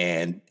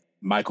 And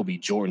Michael B.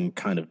 Jordan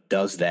kind of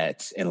does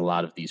that in a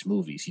lot of these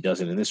movies. He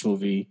does it in this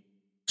movie.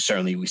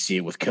 Certainly we see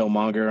it with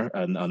Killmonger,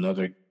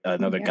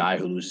 another guy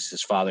who loses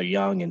his father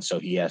young. And so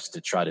he has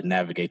to try to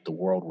navigate the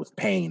world with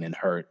pain and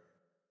hurt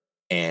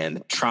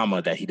and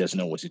trauma that he doesn't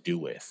know what to do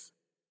with.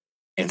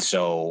 And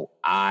so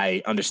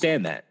I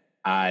understand that.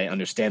 I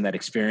understand that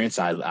experience.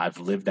 I've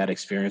lived that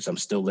experience. I'm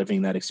still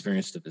living that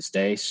experience to this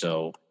day.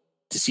 So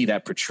to see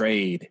that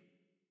portrayed,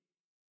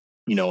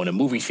 in a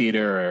movie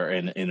theater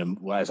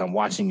or as I'm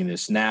watching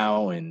this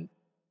now and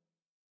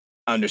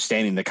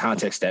understanding the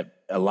context that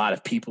a lot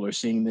of people are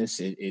seeing this,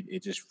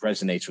 it just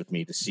resonates with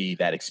me to see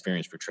that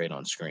experience portrayed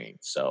on screen.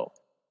 So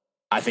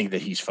I think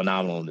that he's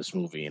phenomenal in this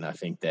movie. And I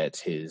think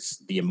that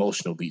the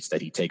emotional beats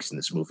that he takes in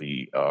this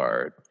movie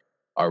are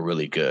are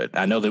really good.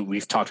 I know that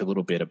we've talked a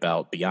little bit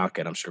about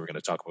Bianca, and I'm sure we're going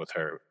to talk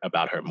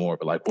about her more.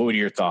 But like, what were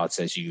your thoughts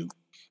as you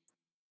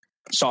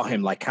saw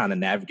him like kind of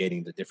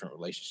navigating the different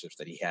relationships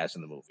that he has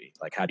in the movie?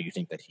 Like, how do you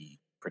think that he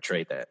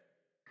portrayed that?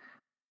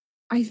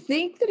 I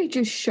think that it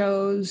just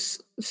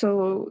shows.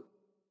 So,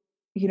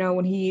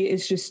 when he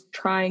is just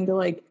trying to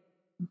like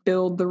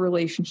build the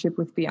relationship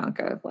with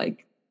Bianca,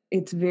 like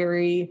it's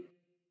very,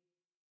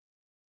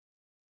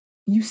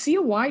 you see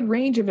a wide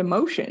range of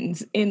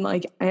emotions in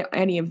like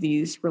any of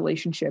these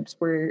relationships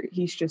where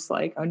he's just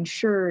like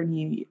unsure, and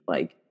he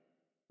like,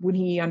 when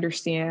he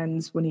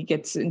understands, when he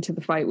gets into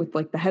the fight with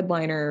like the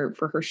headliner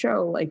for her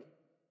show, like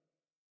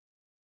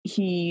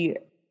he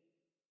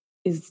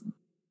is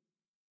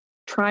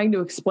trying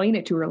to explain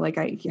it to her, like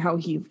how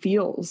he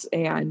feels.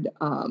 And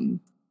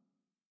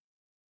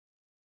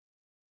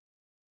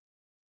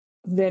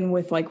then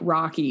with like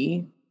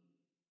Rocky,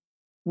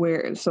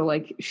 where so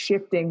like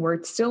shifting, where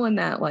it's still in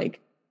that like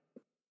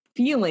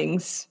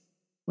feelings,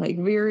 like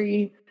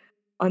very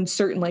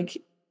uncertain,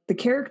 like the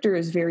character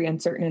is very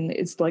uncertain and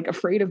is like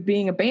afraid of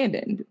being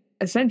abandoned,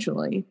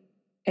 essentially.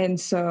 And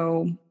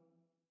so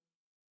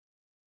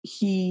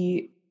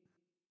he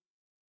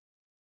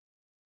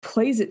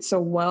plays it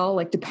so well,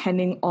 like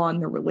depending on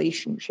the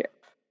relationship,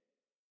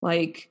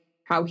 like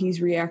how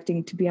he's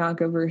reacting to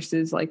Bianca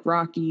versus like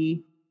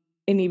Rocky.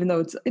 And even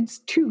though it's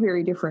two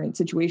very different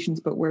situations,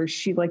 but where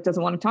she like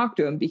doesn't want to talk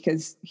to him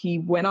because he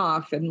went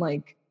off and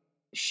like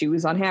she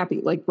was unhappy,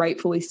 like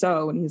rightfully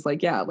so. And he's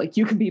like, yeah, like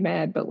you can be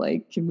mad, but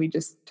like, can we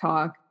just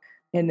talk?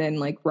 And then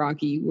like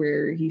Rocky,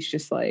 where he's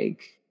just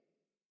like,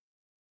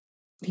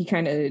 he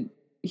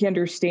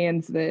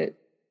understands that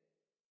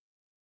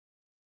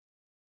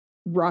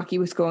Rocky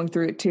was going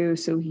through it too.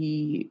 So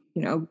he,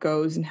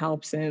 goes and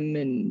helps him,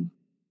 and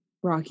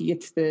Rocky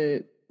gets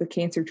the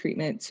cancer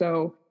treatment.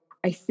 So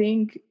I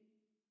think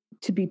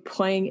to be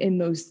playing in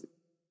those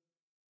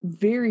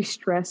very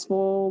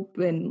stressful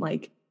and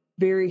like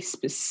very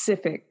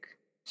specific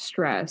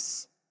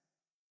stress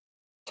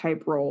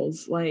type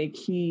roles, like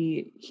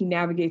he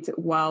navigates it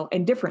well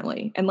and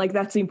differently. And like,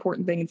 that's the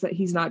important thing, is that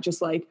he's not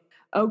just like,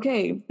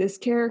 okay, this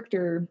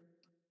character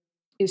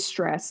is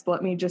stressed,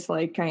 let me just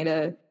like kind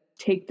of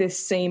take this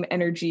same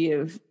energy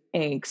of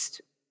angst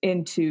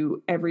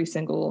into every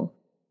single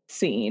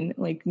scene.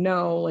 Like,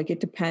 no, like it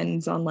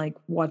depends on like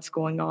what's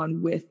going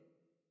on with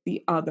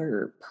the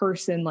other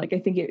person. Like I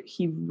think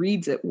he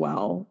reads it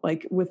well,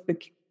 like with the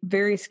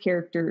various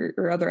character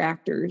or other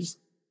actors,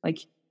 like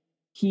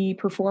he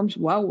performs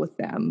well with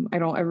them. I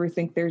don't ever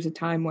think there's a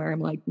time where I'm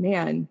like,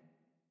 man,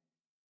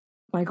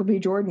 Michael B.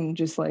 Jordan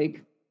just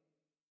like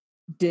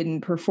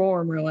didn't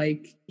perform, or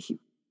like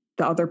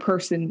the other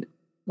person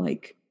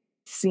like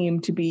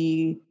seemed to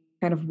be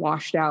kind of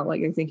washed out.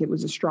 Like I think it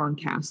was a strong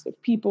cast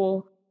of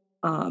people.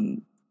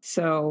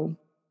 So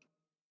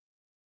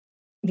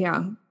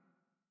yeah,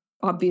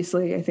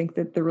 obviously I think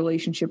that the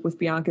relationship with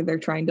Bianca, they're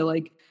trying to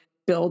like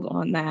build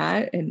on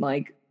that. And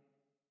like,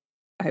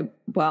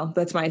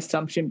 that's my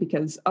assumption,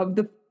 because of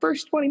the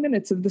first 20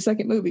 minutes of the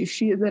second movie,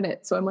 she is in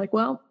it. So I'm like,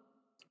 well,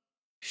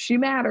 she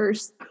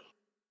matters.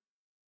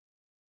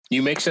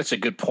 You make such a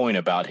good point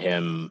about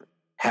him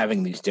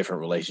having these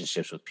different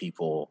relationships with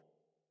people.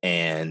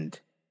 And,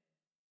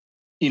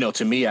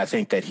 to me, I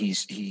think that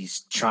he's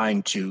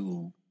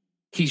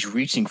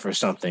reaching for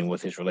something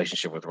with his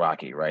relationship with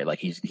Rocky, right? Like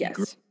he grew up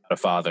without a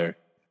father,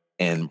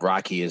 and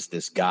Rocky is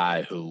this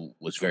guy who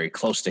was very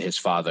close to his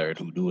father and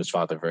who knew his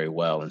father very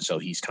well. And so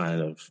he's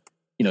kind of,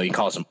 he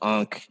calls him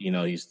Unc,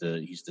 he's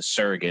the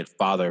surrogate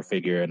father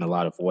figure in a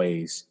lot of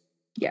ways.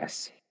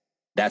 Yes.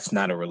 That's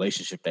not a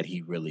relationship that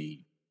he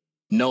really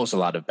knows a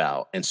lot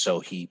about. And so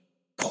he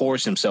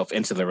pours himself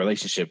into the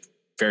relationship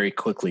very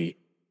quickly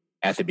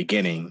at the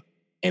beginning,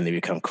 and they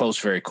become close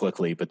very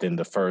quickly. But then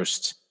the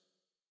first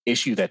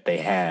issue that they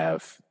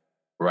have,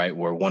 right,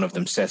 where one of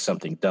them says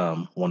something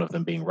dumb, one of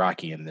them being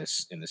Rocky in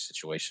this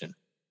situation,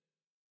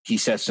 he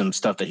says some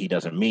stuff that he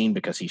doesn't mean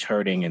because he's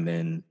hurting. And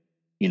then,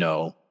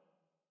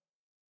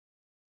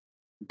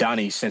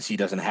 Donnie, since he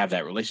doesn't have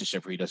that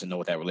relationship, or he doesn't know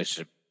what that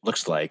relationship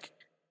looks like,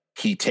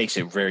 he takes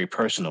it very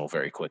personal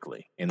very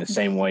quickly, in the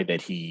same way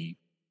that he,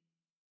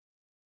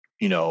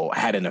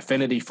 had an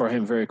affinity for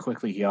him very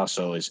quickly. He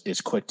also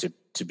is quick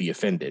to be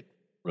offended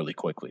really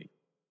quickly.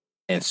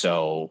 And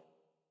so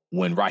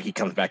when Rocky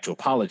comes back to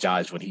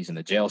apologize when he's in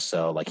the jail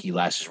cell, like he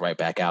lashes right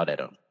back out at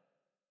him.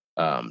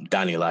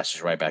 Donnie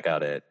lashes right back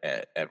out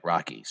at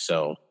Rocky.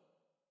 So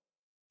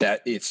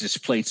that it's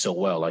just played so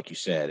well, like you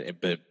said.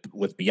 But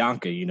with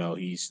Bianca,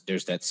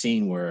 there's that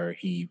scene where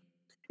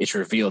it's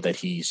revealed that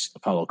he's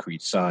Apollo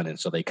Creed's son, and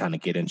so they kind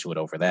of get into it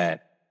over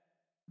that.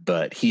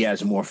 But he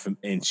has more,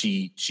 and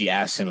she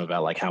asks him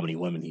about like how many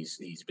women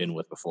he's been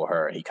with before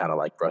her, and he kind of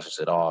like brushes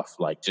it off,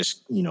 like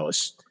just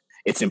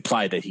it's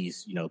implied that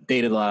he's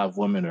dated a lot of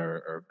women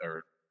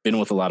or been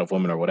with a lot of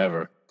women or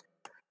whatever.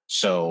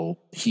 So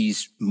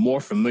he's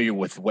more familiar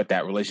with what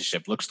that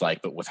relationship looks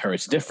like. But with her,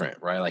 it's different,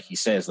 right? Like he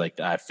says, like,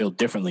 I feel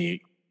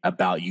differently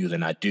about you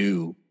than I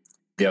do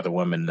the other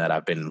women that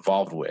I've been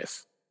involved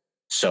with.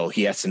 So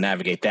he has to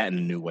navigate that in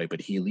a new way,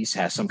 but he at least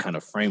has some kind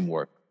of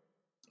framework,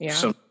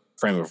 some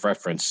frame of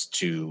reference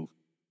to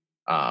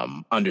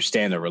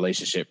understand the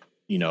relationship,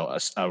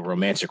 a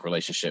romantic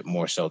relationship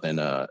more so than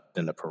a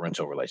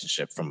parental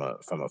relationship from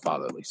a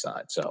fatherly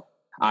side. So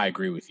I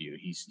agree with you.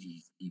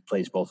 He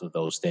plays both of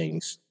those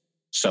things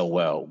so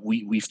well.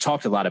 We've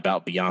talked a lot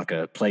about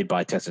Bianca, played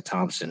by Tessa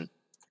Thompson,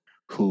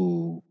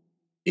 who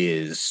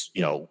is,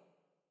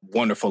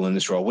 wonderful in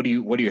this role. What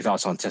are your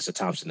thoughts on Tessa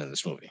Thompson in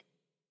this movie?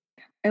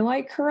 I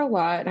like her a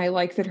lot, and I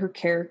like that her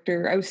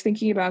character. I was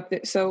thinking about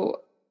that.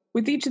 So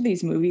with each of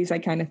these movies, I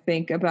kind of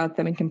think about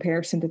them in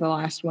comparison to the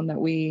last one that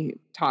we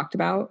talked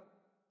about,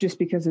 just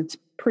because it's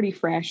pretty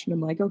fresh, and I'm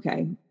like,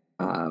 okay,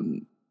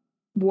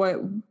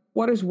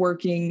 what is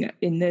working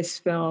in this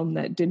film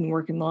that didn't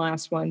work in the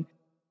last one?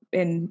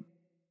 And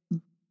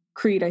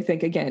Creed, I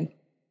think, again,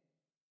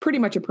 pretty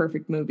much a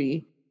perfect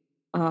movie.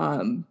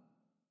 I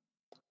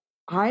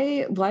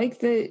like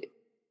that.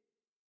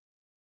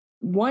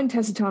 One,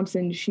 Tessa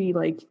Thompson, she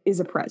is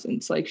a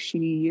presence.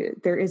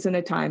 There isn't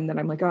a time that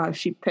I'm like,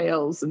 she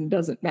pales and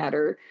doesn't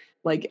matter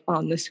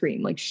on the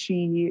screen.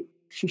 She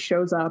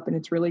shows up and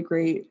it's really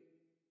great.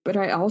 But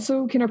I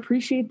also can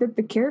appreciate that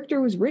the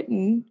character was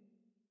written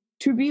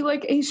to be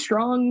a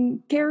strong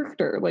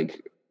character.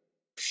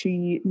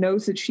 She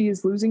knows that she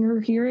is losing her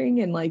hearing,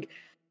 and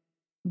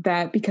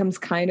that becomes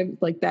kind of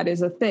that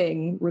is a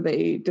thing where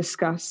they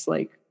discuss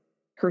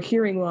her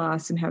hearing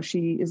loss and how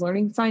she is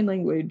learning sign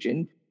language,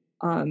 and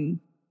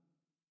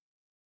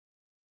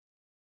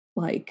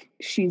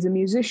she's a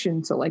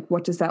musician, so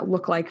what does that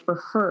look like for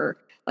her?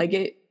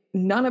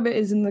 None of it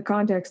is in the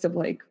context of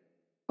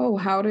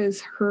how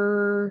does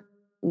her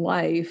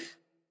life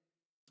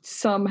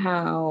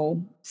somehow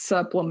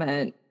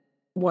supplement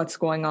what's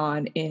going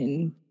on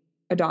in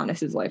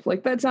Adonis's life.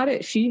 That's not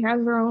it. She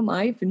has her own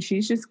life and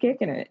she's just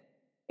kicking it.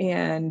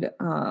 And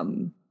I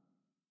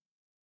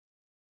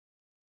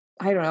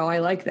don't know, I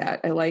like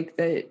that. I like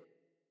that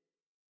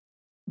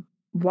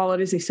while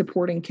it is a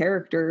supporting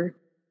character,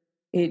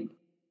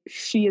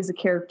 she as a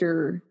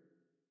character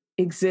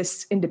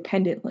exists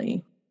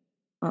independently.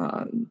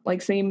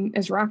 Same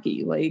as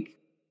Rocky.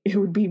 It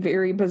would be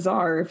very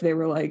bizarre if they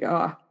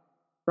were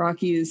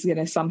Rocky is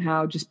gonna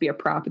somehow just be a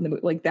prop in the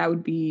movie. That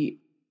would be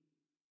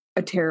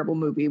a terrible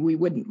movie. We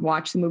wouldn't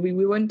watch the movie.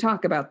 We wouldn't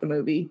talk about the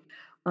movie.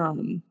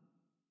 And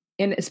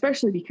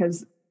especially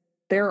because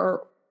there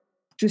are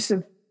just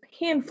a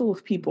handful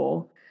of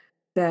people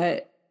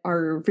that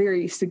are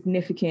very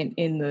significant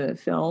in the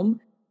film,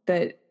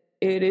 that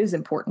it is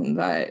important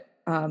that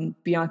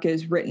Bianca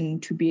is written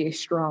to be a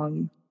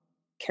strong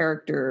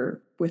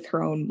character with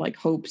her own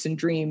hopes and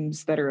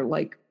dreams that are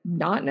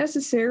not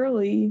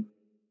necessarily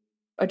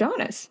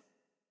Adonis.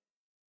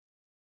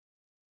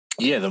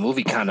 Yeah, the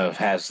movie kind of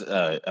has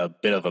a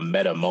bit of a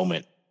meta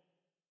moment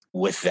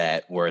with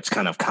that, where it's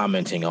kind of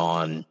commenting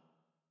on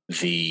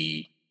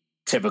the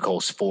typical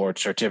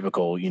sports or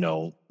typical,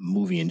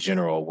 movie in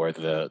general, where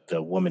the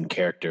woman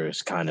character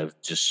is kind of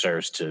just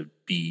serves to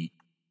be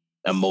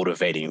a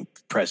motivating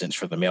presence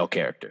for the male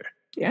character.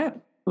 Yeah.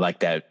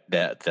 The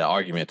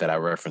argument that I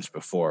referenced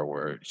before,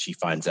 where she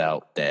finds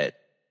out that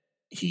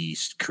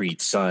he's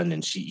Creed's son,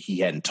 and he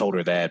hadn't told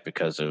her that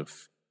because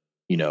of,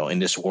 in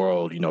this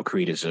world,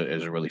 Creed is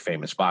a really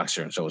famous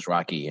boxer, and so is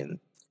Rocky. And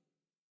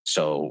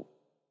so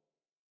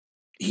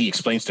he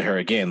explains to her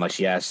again,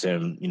 she asks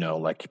him,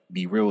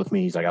 be real with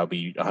me. He's like, I'll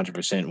be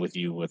 100% with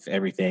you with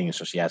everything. And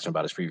so she asks him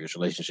about his previous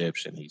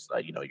relationships, and he's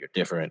like, you're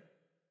different.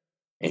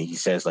 And he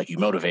says, you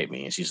motivate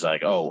me. And she's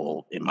like,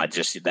 oh, well,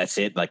 that's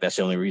it? That's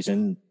the only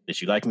reason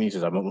that you like me? He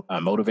says, I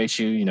motivate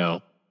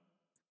you,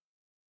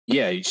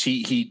 Yeah,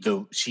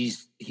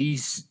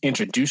 he's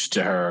introduced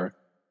to her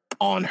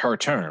on her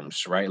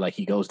terms, right?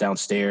 He goes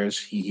downstairs,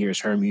 he hears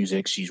her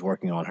music, she's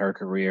working on her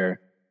career.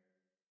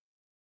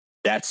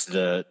 That's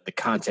the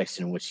context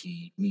in which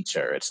he meets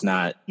her. It's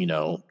not,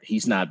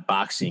 he's not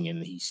boxing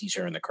and he sees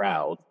her in the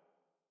crowd.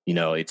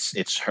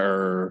 It's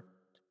her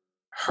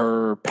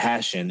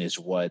passion is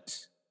what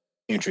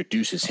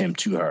introduces him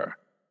to her.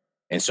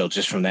 And so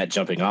just from that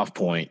jumping off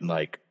point,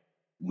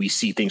 we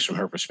see things from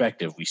her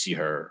perspective. We see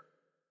her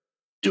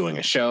doing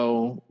a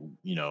show,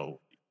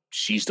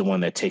 she's the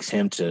one that takes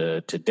him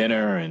to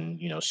dinner, and,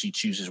 she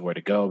chooses where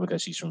to go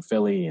because she's from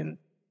Philly, and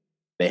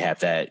they have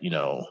that,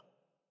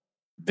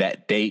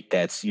 that date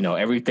that's,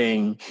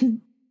 everything.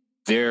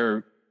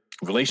 Their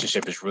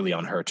relationship is really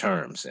on her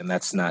terms. And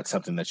that's not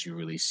something that you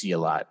really see a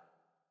lot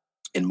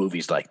in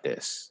movies like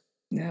this.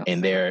 Yeah.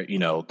 And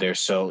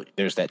there's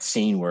that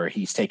scene where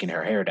he's taking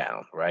her hair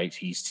down, right?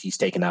 He's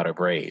taking out her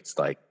braids.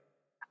 I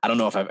don't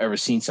know if I've ever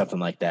seen something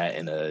like that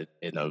in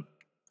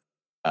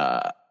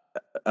a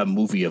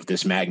movie of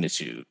this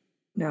magnitude.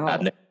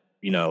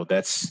 No.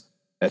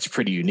 That's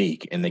pretty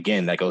unique. And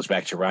again, that goes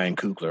back to Ryan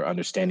Coogler,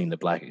 understanding the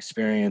Black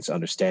experience,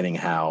 understanding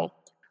how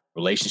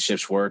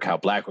relationships work, how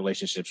Black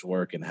relationships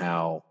work, and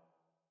how,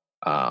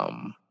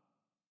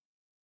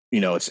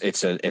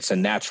 it's a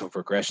natural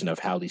progression of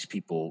how these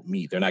people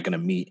meet. They're not going to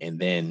meet and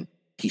then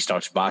he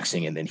starts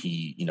boxing and then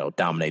he,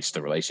 dominates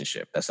the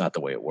relationship. That's not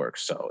the way it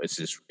works. So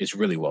it's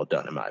really well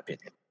done, in my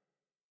opinion.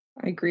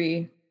 I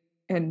agree.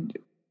 And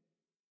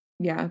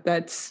yeah,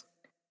 it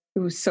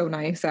was so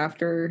nice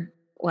after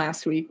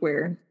last week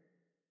where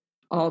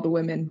all the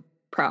women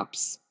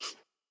props,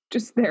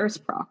 just there's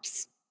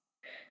props.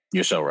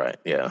 You're so right.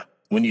 Yeah.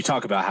 When you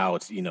talk about how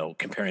it's,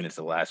 comparing it to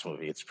the last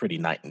movie, it's pretty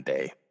night and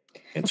day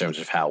in terms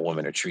of how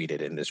women are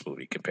treated in this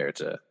movie compared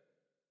to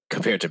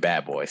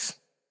Bad Boys.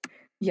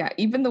 Yeah,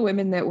 even the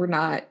women that were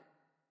not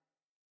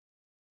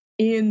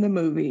in the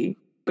movie,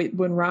 but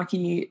when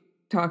Rocky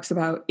talks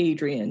about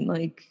Adrian,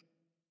 like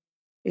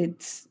and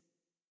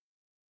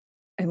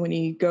when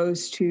he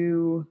goes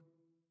to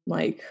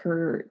like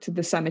her to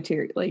the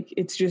cemetery, like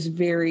it's just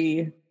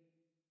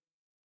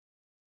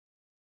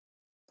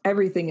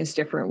everything is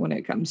different when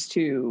it comes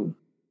to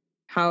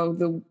how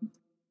the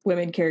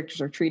women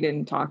characters are treated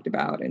and talked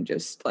about and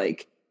just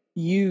like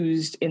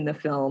used in the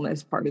film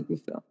as part of the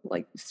film,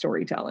 like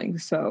storytelling.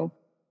 So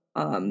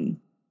Ryan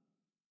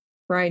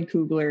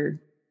Coogler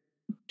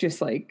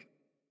just like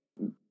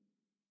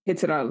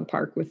hits it out of the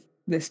park with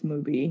this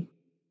movie.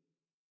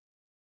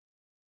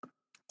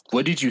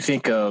 What did you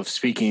think of,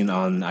 speaking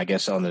on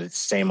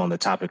the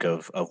topic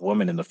of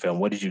women in the film,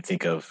 what did you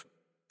think of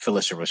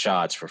Phylicia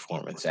Rashad's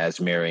performance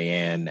as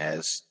Marianne,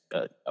 as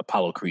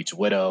Apollo Creed's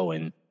widow,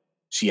 and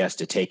she has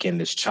to take in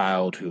this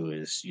child who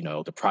is,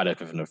 the product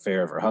of an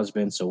affair of her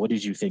husband. So what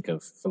did you think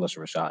of Phylicia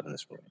Rashad in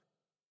this movie?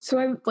 So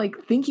I'm like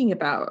thinking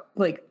about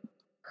like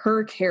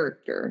her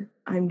character.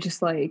 I'm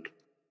just like,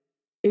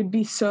 it'd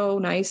be so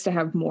nice to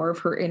have more of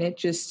her in it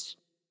just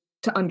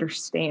to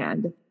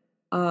understand.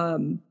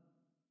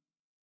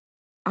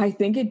 I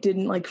think it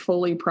didn't like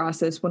fully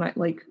process when I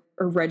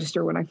or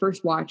register when I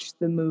first watched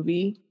the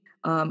movie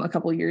a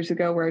couple of years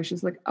ago, where I was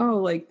just like, oh,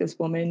 like this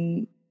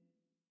woman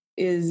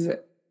is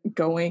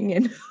going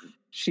and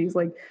she's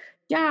like,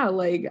 yeah,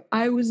 like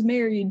I was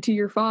married to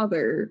your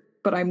father,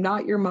 but I'm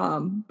not your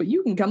mom, but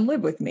you can come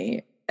live with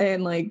me.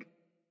 And like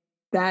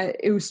that,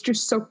 it was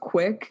just so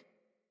quick,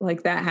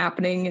 like that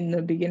happening in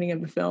the beginning of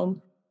the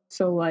film.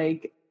 So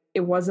like, it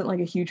wasn't like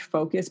a huge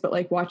focus, but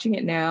like watching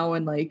it now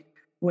and like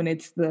when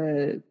it's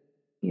when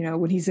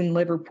he's in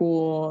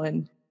Liverpool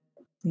and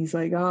he's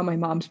like, oh, my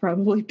mom's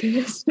probably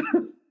pissed.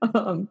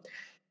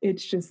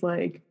 It's just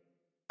like,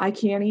 I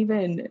can't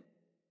even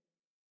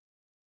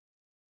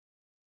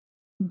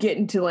get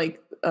into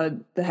like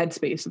the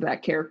headspace of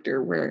that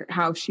character, where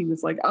how she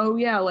was like, oh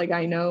yeah, like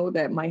I know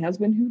that my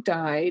husband who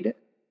died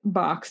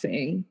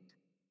boxing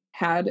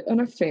had an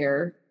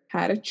affair,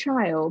 had a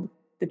child,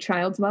 the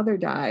child's mother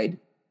died,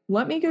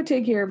 let me go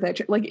take care of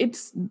that like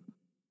it's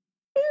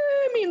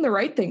the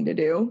right thing to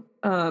do.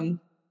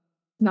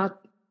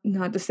 Not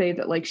to say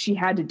that like she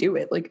had to do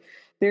it. Like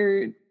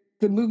the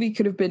movie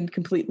could have been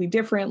completely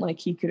different. Like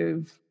he could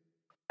have,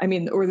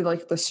 or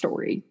like the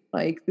story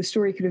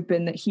could have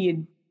been that he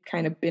had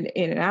kind of been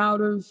in and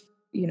out of,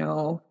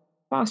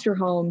 foster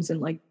homes,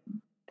 and like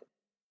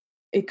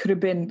it could have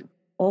been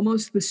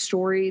almost the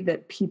story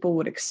that people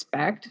would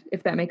expect,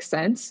 if that makes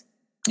sense.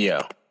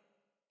 Yeah.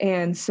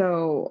 And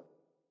so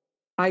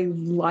I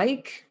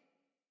like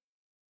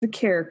the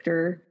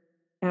character,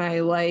 and I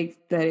like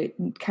that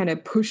it kind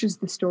of pushes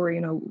the story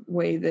in a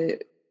way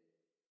that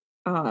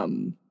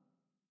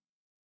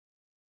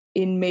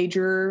in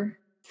major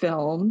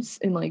films,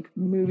 in like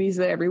movies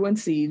that everyone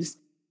sees,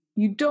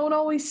 you don't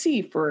always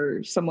see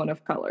for someone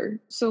of color.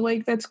 So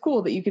like that's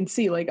cool that you can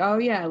see like, oh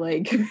yeah,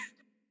 like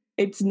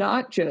it's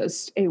not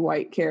just a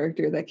white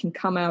character that can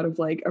come out of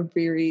like a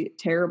very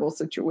terrible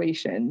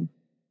situation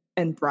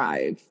and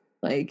thrive.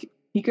 Like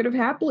he could have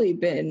happily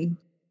been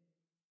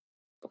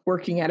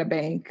working at a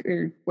bank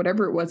or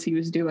whatever it was he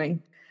was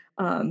doing,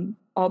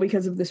 all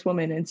because of this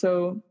woman. And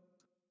so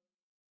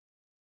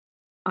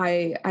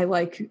I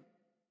like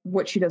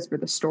what she does for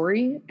the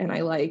story, and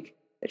I like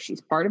that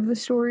she's part of the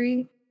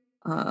story.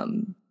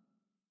 And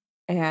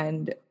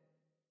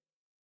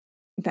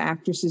the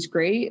actress is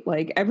great.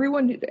 Like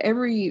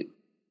every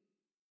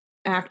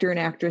actor and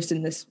actress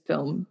in this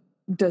film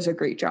does a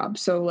great job.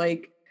 So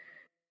like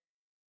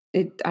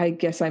I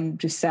guess I'm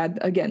just sad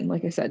again,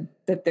 like I said,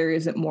 that there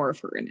isn't more of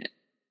her in it.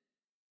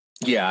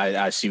 Yeah,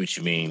 I see what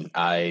you mean.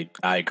 I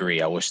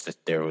agree. I wish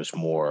that there was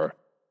more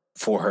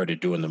for her to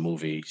do in the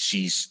movie.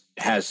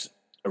 Has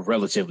a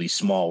relatively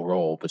small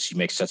role, but she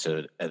makes such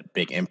a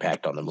big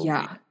impact on the movie.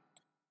 Yeah.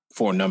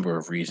 For a number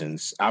of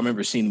reasons. I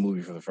remember seeing the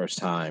movie for the first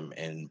time,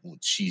 and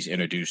she's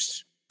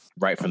introduced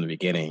right from the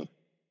beginning.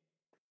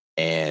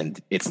 And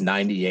it's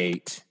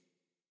 98.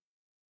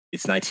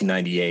 It's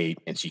 1998,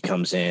 and she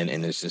comes in,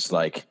 and it's just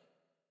like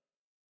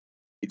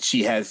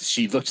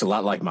she looks a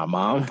lot like my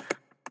mom.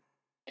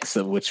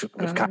 So which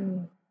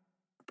kind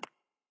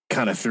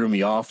of threw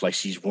me off. Like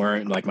she's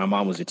wearing, like my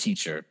mom was a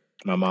teacher.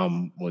 My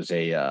mom was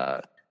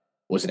an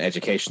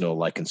educational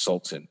like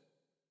consultant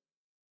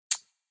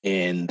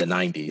in the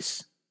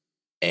 90s.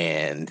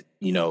 And,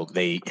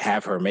 they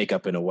have her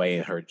makeup in a way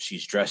and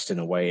she's dressed in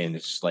a way, and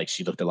it's like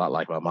she looked a lot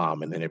like my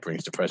mom. And then it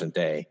brings to present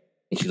day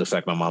and she looks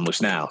like my mom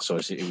looks now. So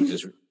it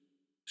was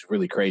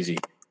really crazy.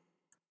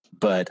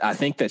 But I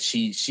think that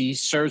she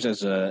serves as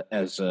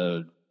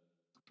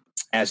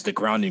the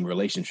grounding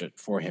relationship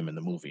for him in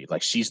the movie.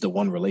 Like, she's the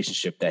one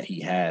relationship that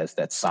he has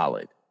that's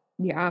solid.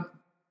 Yeah.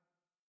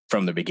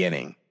 From the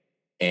beginning.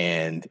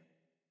 And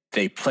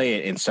they play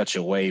it in such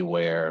a way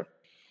where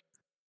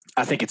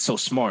I think it's so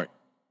smart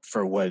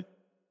for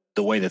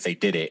the way that they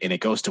did it. And it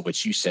goes to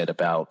what you said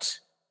about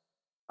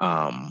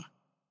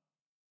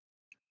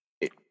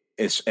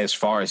as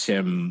far as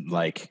him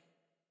like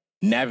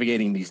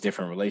navigating these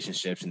different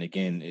relationships. And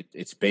again,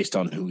 it's based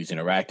on who he's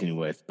interacting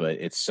with, but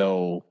it's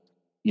so,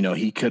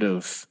 it could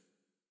have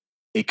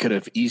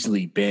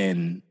easily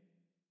been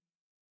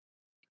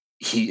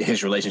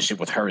his relationship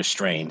with her is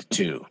strained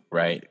too,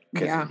 right?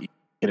 Yeah. It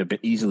could have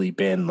easily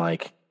been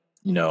like,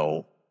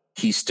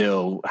 he's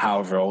still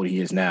however old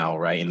he is now,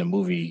 right? In the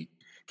movie,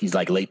 he's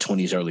like late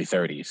 20s, early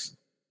 30s.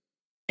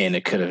 And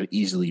it could have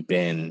easily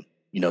been,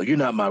 you're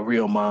not my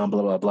real mom,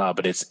 blah, blah, blah.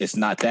 But it's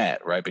not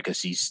that, right? Because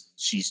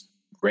she's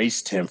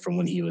raised him from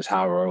when he was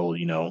however old,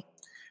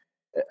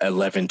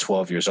 11,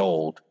 12 years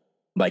old.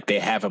 Like, they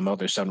have a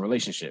mother-son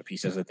relationship. He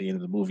says at the end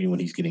of the movie when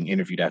he's getting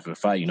interviewed after the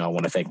fight, I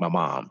want to thank my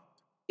mom.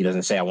 He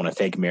doesn't say, I want to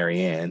thank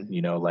Marianne,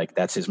 like,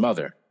 that's his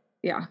mother.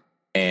 Yeah.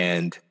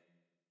 And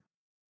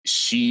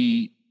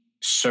she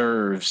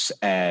serves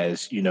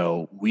as,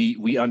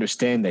 we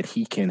understand that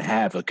he can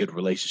have a good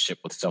relationship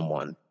with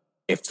someone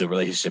if the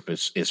relationship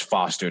is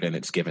fostered and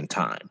it's given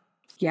time.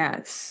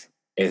 Yes.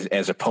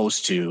 As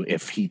opposed to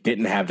if he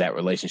didn't have that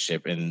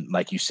relationship, and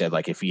like you said,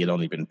 like if he had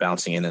only been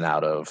bouncing in and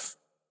out of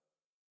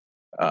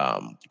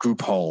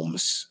group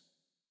homes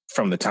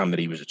from the time that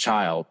he was a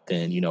child,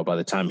 then, by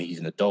the time he's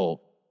an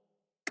adult,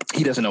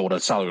 he doesn't know what a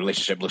solid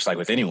relationship looks like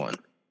with anyone.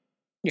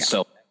 Yeah.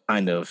 So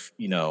kind of,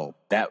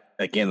 that,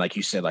 again, like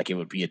you said, like it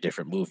would be a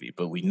different movie,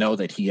 but we know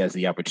that he has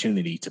the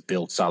opportunity to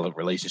build solid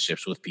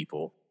relationships with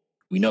people.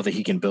 We know that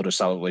he can build a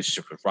solid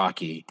relationship with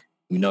Rocky.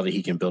 We know that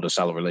he can build a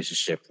solid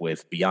relationship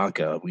with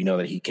Bianca. We know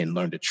that he can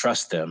learn to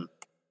trust them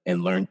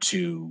and learn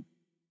to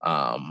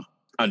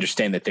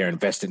understand that they're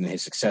invested in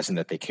his success and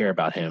that they care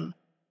about him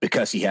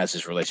because he has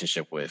his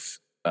relationship with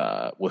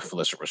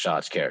Phylicia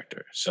Rashad's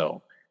character.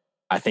 So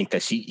I think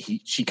that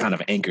she kind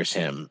of anchors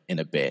him in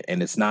a bit,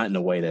 and it's not in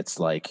a way that's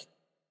like,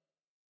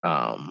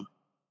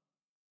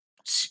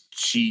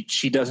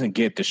 she doesn't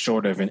get the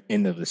short of an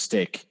end of the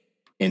stick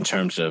in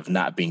terms of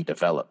not being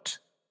developed.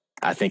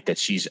 I think that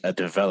she's a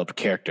developed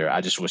character.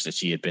 I just wish that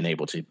she had been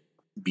able to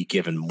be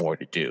given more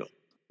to do.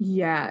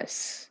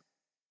 Yes,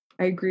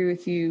 I agree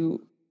with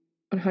you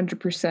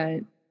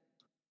 100%.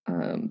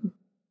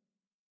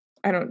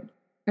 I don't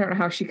know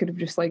how she could have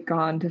just like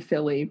gone to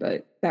Philly,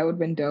 but that would have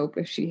been dope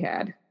if she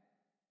had.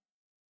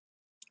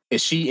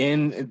 Is she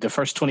in the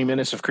first 20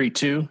 minutes of Creed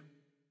 2?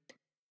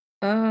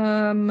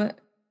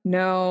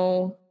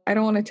 No. I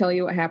don't want to tell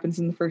you what happens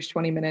in the first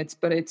 20 minutes,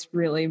 but it's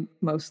really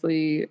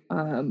mostly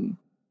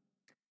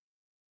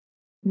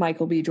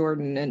Michael B.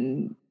 Jordan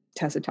and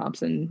Tessa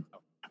Thompson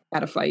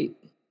at a fight.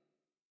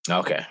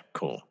 Okay,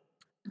 cool.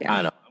 Yeah.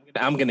 I know.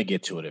 I'm going to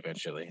get to it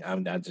eventually. I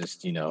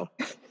just, and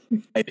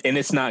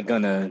it's not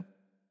going to,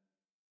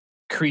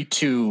 Creed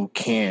 2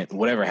 can't,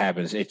 whatever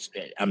happens,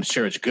 I'm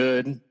sure it's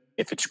good.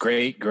 If it's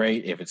great,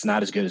 great. If it's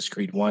not as good as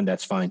Creed 1,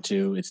 that's fine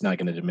too. It's not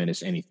going to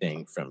diminish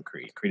anything from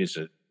Creed. Creed is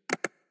an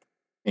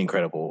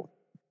incredible,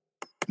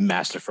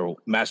 masterful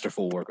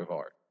work of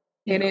art.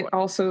 And it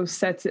also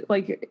sets it,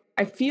 like,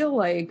 I feel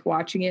like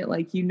watching it,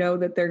 like,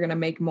 that they're going to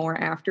make more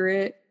after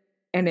it.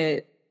 And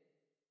it,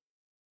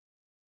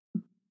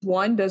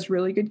 one, does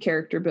really good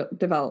character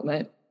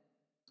development.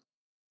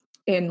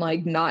 And,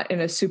 like, not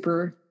in a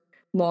super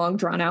long,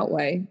 drawn out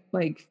way.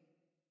 Like,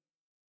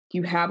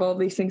 you have all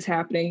these things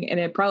happening, and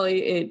it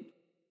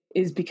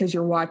is because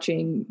you're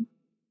watching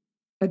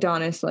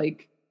Adonis,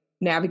 like,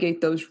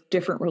 navigate those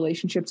different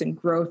relationships and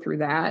grow through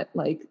that.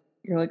 Like,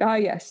 you're like,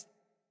 yes,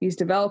 he's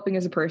developing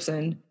as a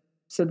person.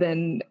 So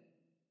then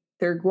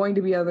there are going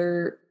to be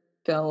other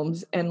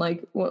films, and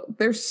like, well,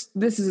 this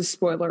is a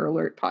spoiler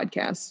alert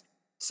podcast.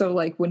 So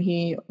like when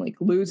he like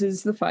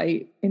loses the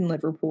fight in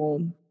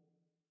Liverpool,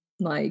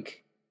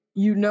 like,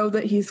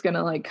 that he's going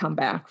to like come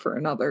back for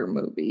another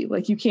movie.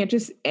 Like, you can't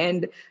just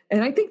end.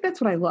 And I think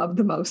that's what I love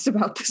the most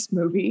about this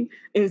movie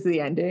is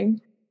the ending.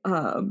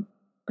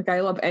 Like, I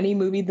love any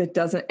movie that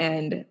doesn't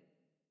end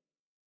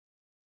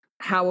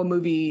how a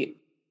movie,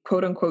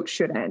 quote unquote,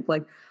 should end.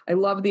 Like, I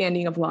love the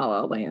ending of La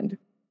La Land.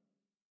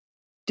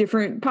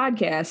 Different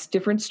podcast,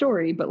 different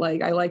story, but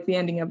like, I like the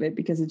ending of it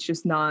because it's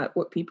just not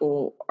what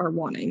people are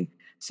wanting.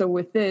 So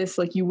with this,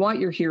 like, you want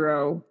your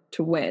hero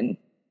to win,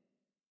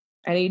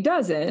 and he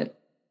doesn't.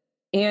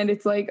 And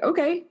it's like,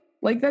 okay,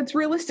 like, that's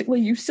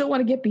realistically, you still want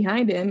to get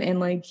behind him.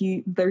 And like,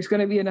 there's going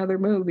to be another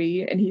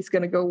movie and he's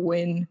going to go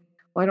win.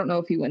 Well, I don't know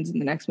if he wins in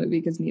the next movie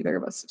because neither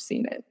of us have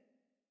seen it.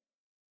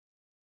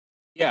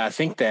 Yeah, I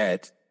think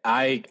that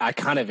I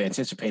kind of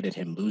anticipated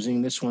him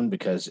losing this one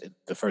because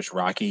the first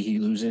Rocky he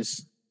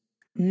loses.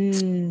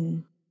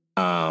 I'm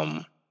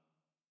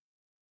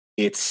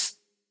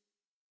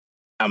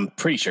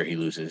pretty sure he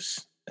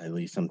loses. At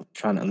least I'm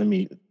trying to, let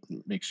me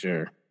make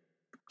sure.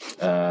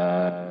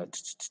 Uh,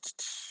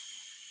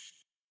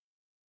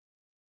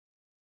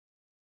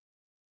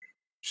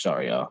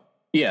 sorry, y'all.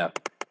 Yeah,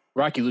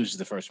 Rocky loses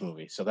the first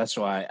movie, so that's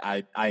why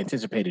I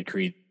anticipated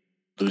Creed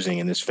losing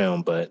in this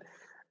film, but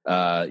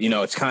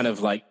it's kind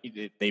of like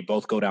they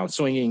both go down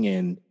swinging,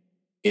 and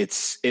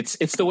it's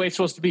the way it's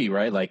supposed to be,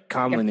 right? Like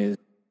Conlon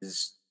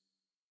is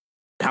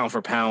pound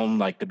for pound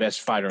like the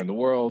best fighter in the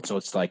world, so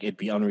it's like it'd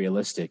be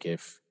unrealistic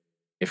if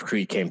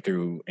Creed came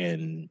through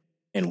and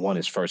won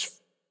his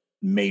first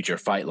major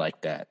fight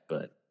like that.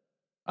 But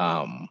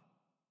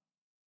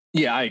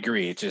yeah, I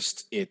agree.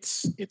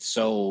 It's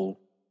so,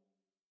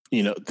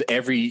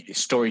 every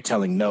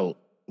storytelling note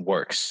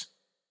works.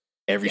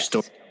 Every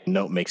story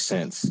note makes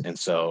sense, and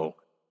so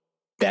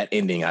that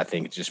ending, I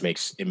think, just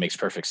makes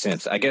perfect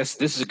sense. I guess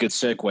this is a good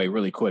segue,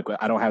 really quick.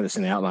 I don't have this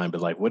in the outline, but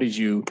like, what did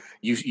you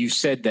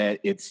said that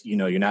it's,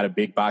 you're not a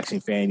big boxing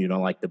fan, you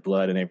don't like the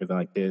blood and everything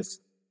like this,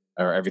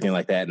 or everything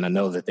like that. And I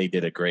know that they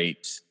did a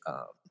great,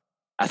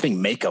 I think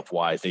makeup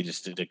wise, they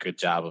just did a good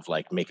job of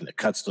like making the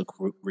cuts look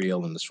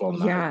real and the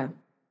swollen. Yeah.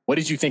 What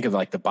did you think of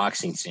like the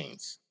boxing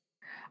scenes?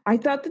 I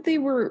thought that they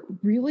were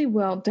really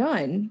well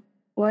done.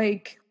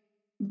 Like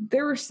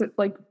there were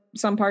like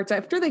some parts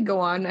after they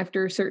go on,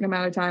 after a certain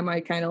amount of time, I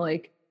kind of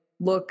like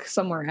look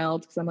somewhere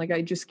else because I'm like,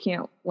 I just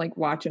can't like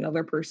watch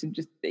another person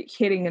just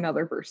hitting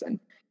another person,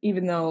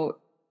 even though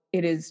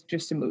it is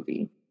just a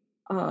movie.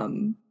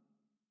 But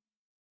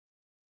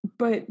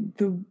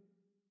the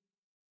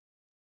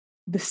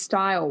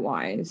style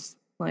wise,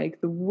 like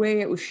the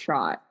way it was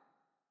shot,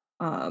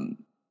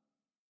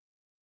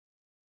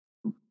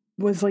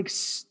 was like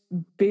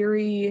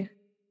very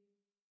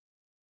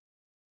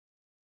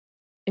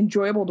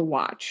enjoyable to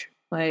watch.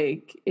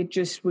 Like it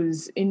just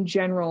was, in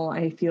general,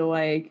 I feel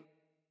like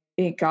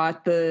it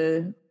got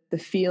the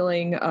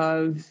feeling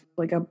of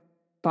like a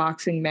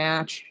boxing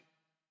match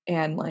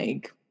and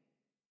like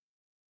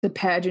the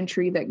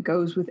pageantry that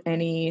goes with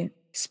any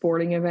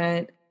sporting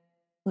event.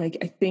 Like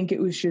I think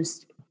it was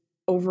just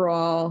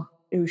overall,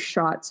 it was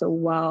shot so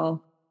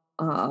well.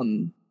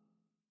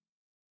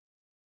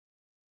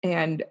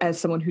 And as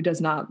someone who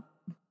does not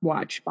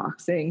watch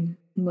boxing,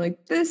 I'm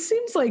like, this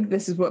seems like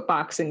this is what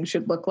boxing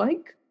should look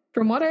like.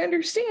 From what I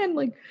understand,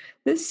 like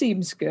this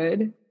seems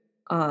good.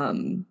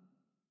 And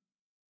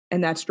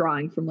that's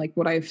drawing from like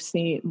what I've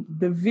seen,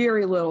 the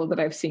very little that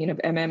I've seen of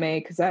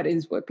MMA, because that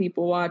is what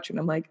people watch. And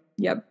I'm like,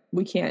 yep,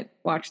 we can't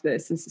watch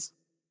this. This is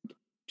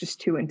just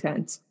too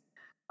intense.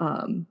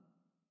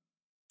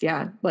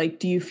 Yeah. Like,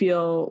 do you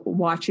feel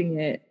watching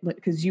it,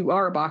 because you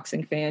are a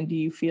boxing fan, do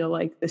you feel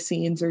like the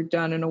scenes are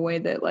done in a way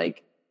that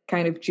like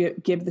kind of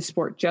give the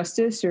sport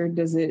justice, or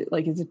does it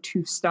like, is it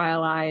too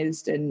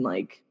stylized and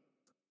like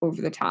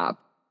over the top?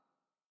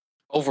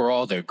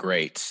 Overall, they're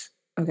great.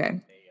 Okay.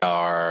 They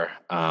are,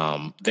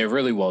 they're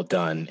really well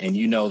done. And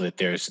you know that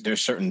there's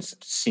certain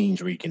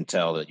scenes where you can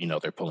tell that,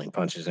 they're pulling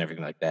punches and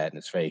everything like that, and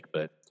it's fake,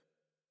 but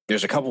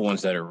there's a couple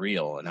ones that are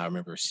real. And I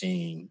remember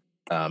seeing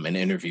an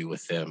interview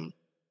with them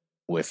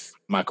with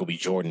Michael B.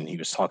 Jordan. He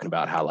was talking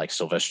about how like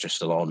Sylvester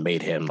Stallone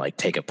made him like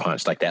take a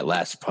punch, like that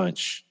last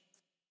punch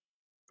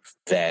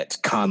that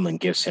Conlon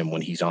gives him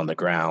when he's on the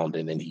ground,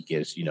 and then he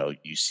gives,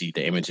 you see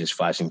the images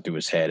flashing through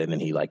his head, and then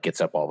he like gets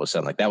up all of a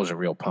sudden. Like that was a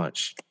real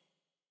punch.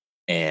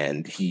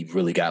 And he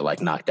really got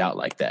like knocked out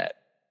like that.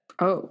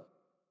 Oh.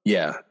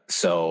 Yeah.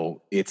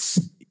 So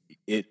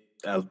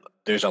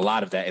there's a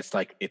lot of that. It's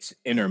like it's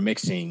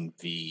intermixing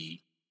the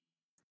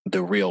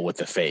real with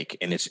the fake,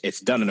 and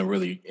it's done in a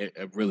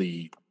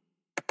really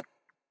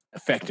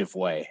effective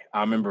way.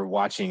 I remember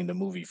watching the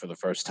movie for the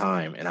first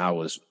time, and I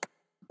was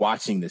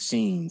watching the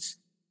scenes,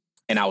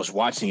 and I was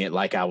watching it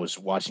like I was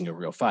watching a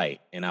real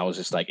fight, and I was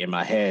just like in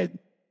my head,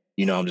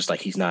 I'm just like,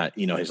 he's not,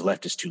 his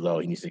left is too low,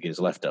 he needs to get his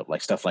left up,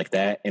 like stuff like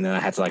that. And then I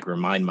had to like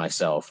remind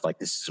myself, like,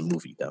 this is a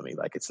movie, dummy.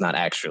 Like it's not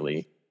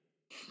actually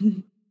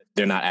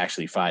they're not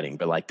actually fighting,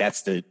 but like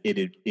that's it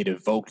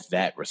evoked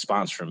that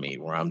response from me,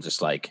 where I'm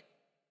just like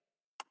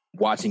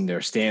watching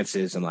their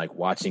stances and like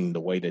watching the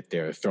way that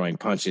they're throwing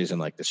punches and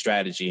like the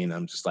strategy, and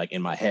I'm just like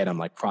in my head, I'm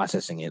like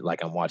processing it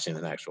like I'm watching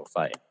an actual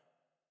fight.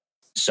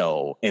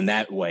 So in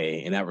that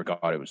way, in that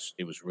regard,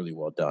 it was really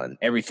well done.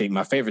 Everything.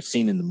 My favorite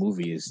scene in the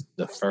movie is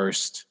the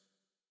first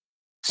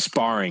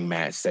sparring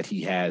match that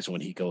he has when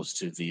he goes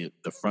to the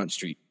Front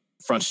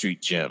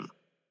Street gym,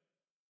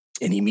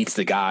 and he meets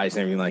the guys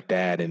and everything like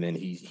that, and then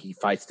he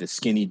fights the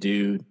skinny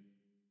dude,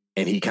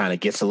 and he kind of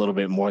gets a little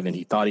bit more than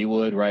he thought he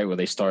would, right? Where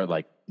they start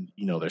like,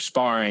 they're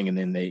sparring, and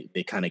then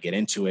they kind of get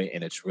into it,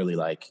 and it's really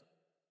like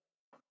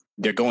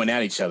they're going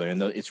at each other,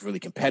 and it's really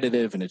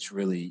competitive, and it's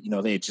really,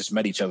 they had just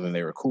met each other and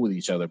they were cool with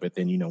each other. But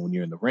then, when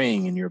you're in the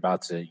ring and you're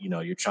about to,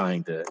 you're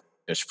trying to,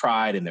 there's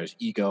pride and there's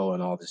ego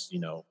and all this,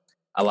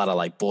 a lot of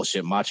like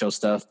bullshit macho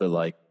stuff. But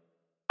like,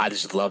 I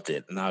just loved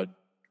it. And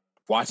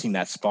watching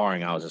that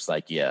sparring, I was just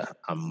like, yeah,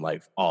 I'm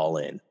like all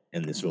in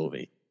this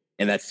movie.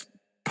 And that's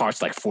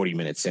parts like 40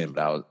 minutes in,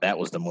 but that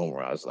was the moment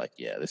where I was like,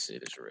 yeah, this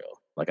shit is real.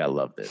 Like, I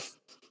love this.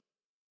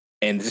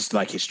 And just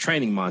like his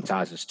training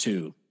montages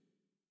too.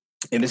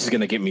 and this is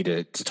going to get me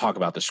to talk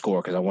about the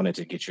score because I wanted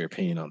to get your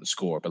opinion on the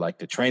score. But like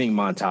the training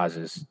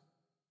montages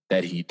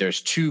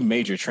there's two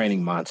major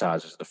training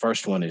montages. The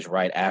first one is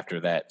right after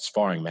that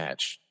sparring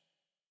match.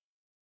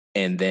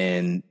 And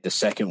then the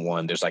second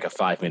one, there's like a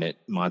 5-minute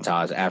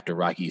montage after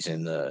Rocky's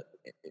in the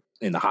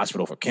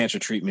hospital for cancer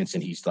treatments,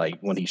 and he's like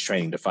when he's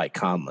training to fight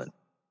Conlon.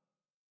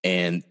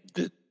 And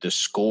the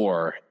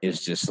score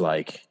is just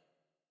like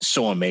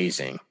so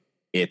amazing.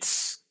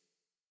 It's,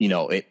 you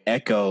know, it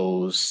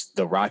echoes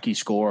the Rocky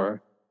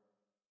score,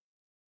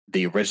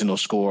 the original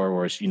score,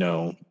 where it's, you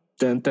know,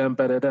 you know,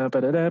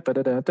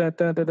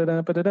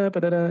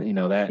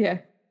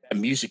 that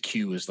music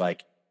cue is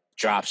like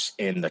drops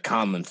in the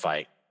Conlon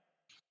fight.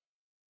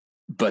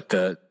 But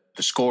the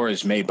score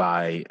is made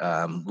by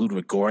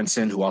Ludwig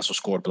Göransson, who also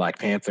scored Black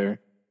Panther,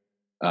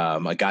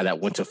 a guy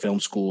that went to film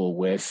school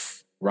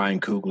with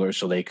Ryan Coogler,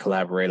 so they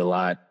collaborate a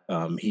lot.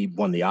 He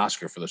won the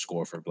Oscar for the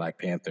score for Black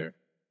Panther.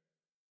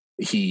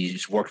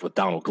 He's worked with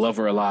Donald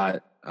Glover a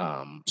lot,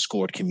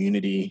 scored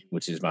Community,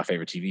 which is my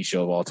favorite TV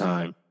show of all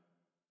time.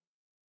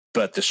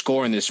 But the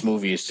score in this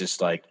movie is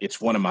just like, it's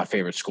one of my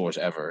favorite scores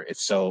ever.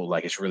 It's so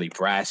like, it's really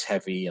brass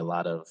heavy, a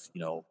lot of, you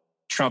know,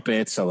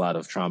 trumpets, a lot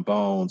of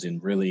trombones,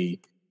 and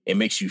really it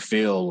makes you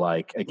feel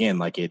like, again,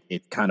 like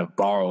it kind of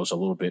borrows a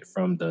little bit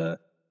from the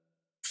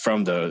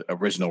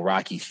original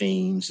Rocky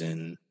themes,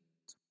 and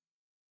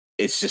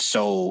it's just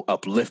so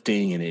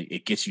uplifting, and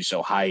it gets you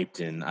so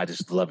hyped, and I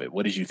just love it.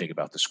 What did you think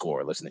about the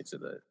score listening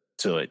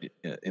to it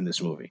in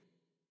this movie?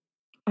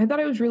 I thought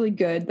it was really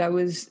good.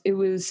 It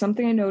was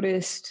something I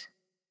noticed,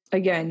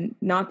 again,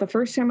 not the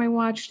first time I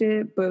watched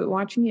it, but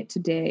watching it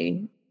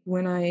today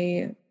when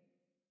I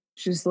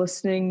just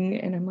listening,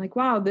 and I'm like,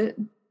 wow,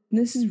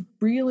 this is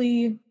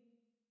really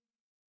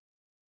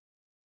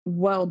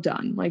well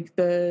done. Like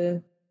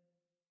the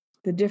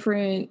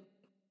different,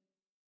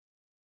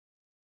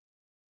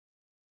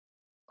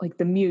 like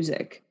the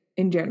music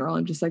in general,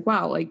 I'm just like,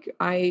 wow, like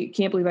I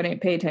can't believe I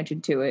didn't pay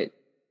attention to it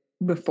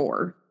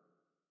before,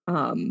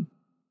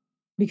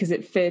 because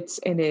it fits,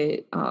 and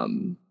it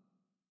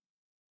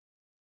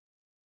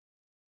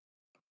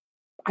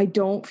I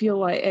don't feel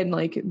like, and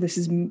like this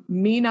is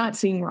me not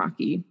seeing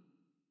Rocky,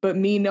 but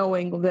me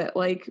knowing that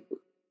like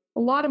a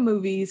lot of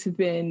movies have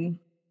been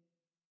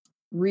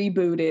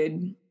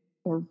rebooted,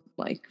 or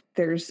like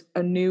there's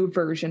a new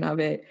version of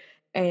it,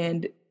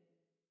 and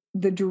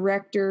the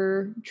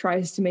director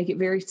tries to make it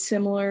very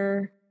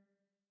similar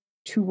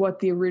to what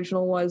the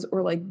original was,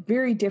 or like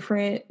very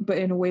different, but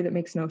in a way that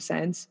makes no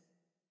sense.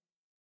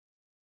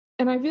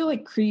 And I feel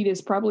like Creed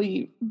is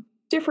probably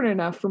different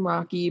enough from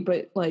Rocky,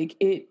 but like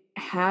it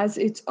has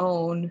its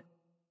own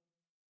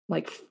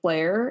like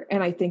flair,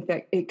 and I think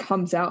that it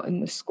comes out in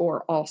the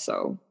score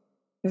also.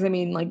 Because I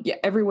mean, like, yeah,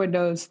 everyone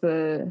knows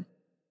the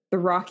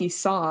Rocky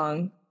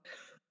song,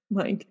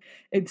 like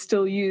it's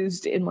still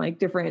used in like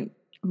different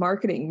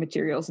marketing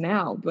materials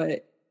now,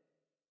 but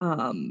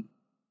I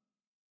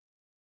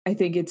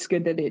think it's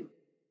good that it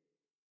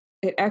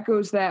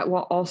echoes that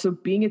while also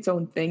being its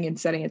own thing and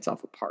setting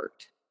itself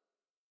apart.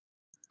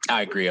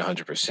 I agree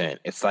 100%.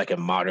 It's like a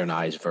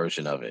modernized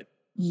version of it.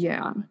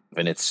 Yeah.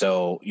 And it's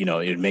so, you know,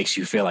 it makes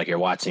you feel like you're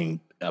watching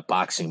a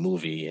boxing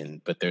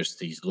movie, but there's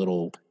these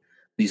little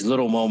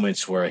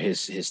moments where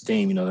his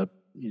theme, you know,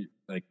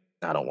 like,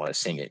 I don't want to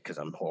sing it because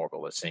I'm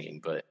horrible at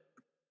singing, but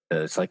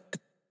it's like,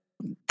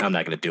 I'm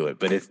not going to do it,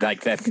 but it's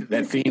like that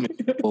theme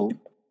is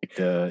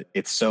so,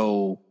 it's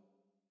so,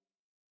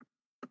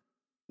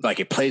 like,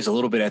 it plays a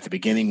little bit at the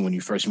beginning when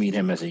you first meet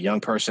him as a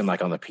young person,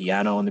 like on the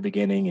piano in the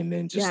beginning, and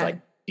then just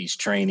like he's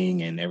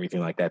training and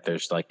everything like that.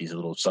 There's like these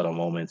little subtle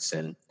moments,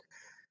 and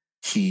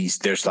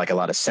there's like a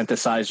lot of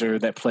synthesizer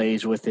that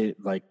plays with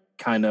it, like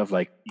kind of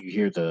like you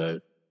hear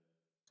the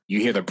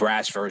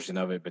brass version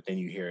of it, but then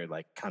you hear it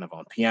like kind of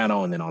on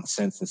piano and then on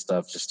synths and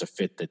stuff, just to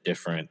fit the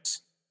different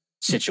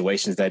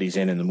situations that he's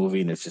in the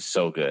movie. And it's just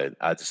so good.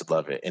 I just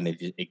love it. And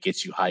it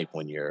gets you hype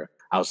when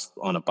I was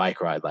on a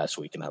bike ride last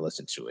week and I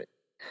listened to it,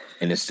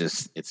 and it's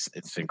just,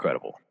 it's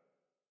incredible.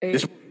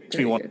 This makes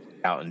me want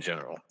out in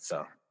general.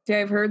 So yeah,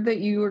 I've heard that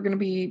you are going to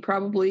be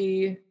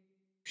probably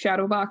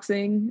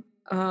shadowboxing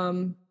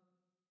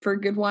for a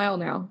good while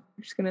now.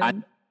 I'm just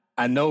gonna.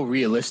 I know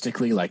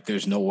realistically, like,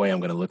 there's no way I'm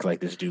going to look like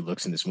this dude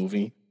looks in this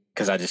movie,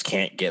 because I just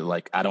can't get,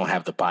 like, I don't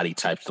have the body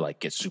type to like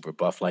get super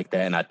buff like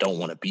that, and I don't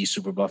want to be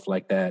super buff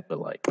like that. But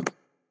like,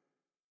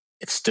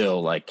 it's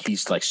still like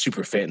he's like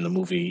super fit in the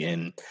movie,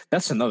 and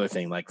that's another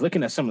thing. Like,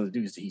 looking at some of the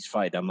dudes that he's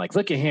fighting, I'm like,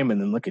 look at him,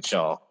 and then look at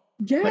y'all.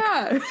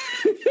 Yeah.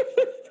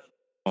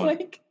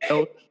 Like,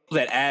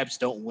 that abs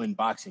don't win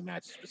boxing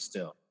matches, but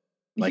still,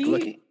 like,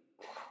 look.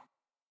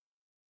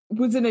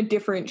 Was in a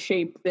different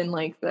shape than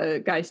like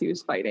the guys he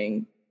was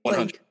fighting.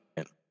 100%.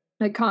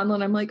 Like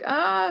Conlon, I'm like,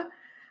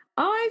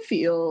 I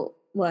feel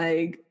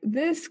like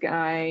this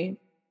guy,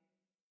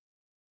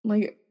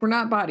 like, we're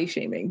not body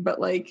shaming, but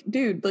like,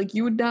 dude, like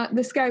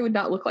this guy would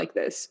not look like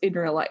this in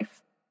real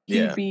life.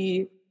 He'd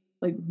be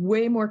like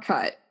way more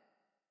cut,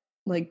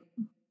 like,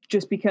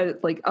 just because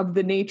like of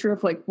the nature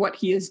of like what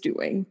he is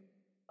doing.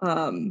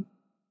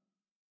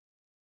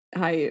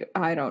 I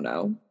don't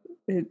know.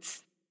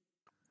 It's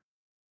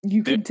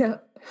you can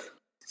tell.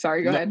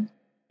 Sorry, go ahead.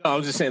 No, I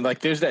was just saying, like,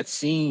 there's that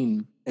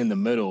scene in the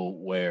middle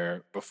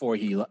where before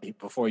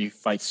he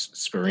fights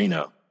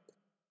Spirino,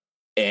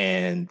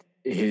 and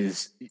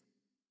there's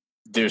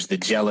the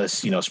jealous,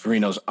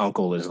 Spirino's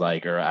uncle is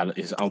like, or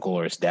his uncle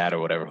or his dad or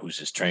whatever, who's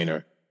his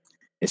trainer,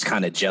 is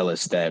kind of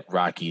jealous that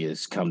Rocky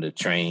has come to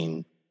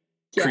train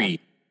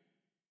Creed.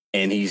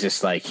 And he's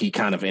just like, he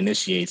kind of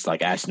initiates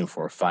like asking him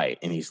for a fight.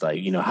 And he's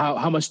like,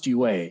 how much do you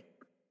weigh?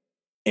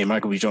 And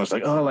Michael B. Jordan's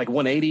like, oh, like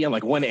 180. I'm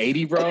like,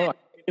 180, bro?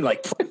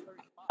 Like 35.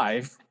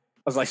 I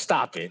was like,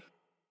 stop it.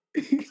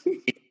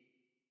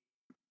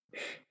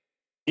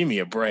 Give me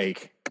a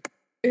break.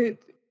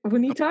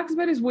 When he talks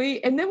about his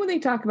weight, and then when they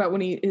talk about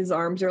when his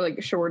arms are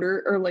like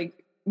shorter, or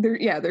like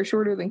they're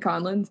shorter than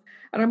Conlon's,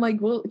 and I'm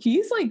like, well,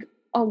 he's like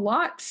a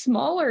lot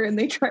smaller, and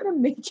they try to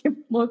make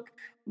him look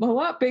a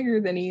lot bigger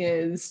than he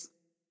is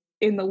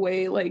in the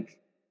way like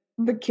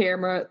the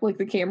camera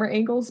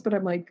angles. But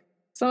I'm like,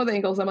 some of the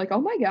angles, I'm like,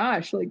 oh my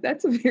gosh, like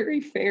that's a very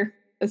fair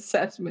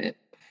assessment.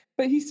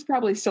 But he's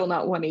probably still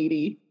not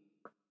 180.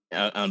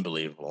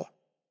 Unbelievable.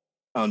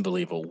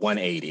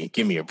 180.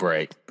 Give me a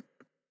break.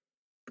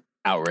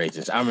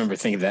 Outrageous. I remember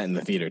thinking that in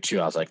the theater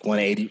too. I was like,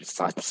 180.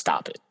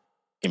 Stop it.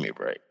 Give me a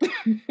break.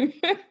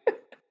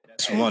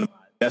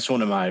 That's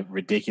one of my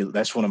ridiculous.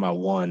 That's one of my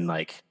one,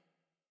 like,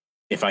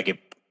 if I could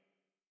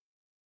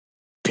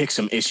pick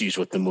some issues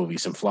with the movie,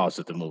 some flaws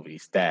with the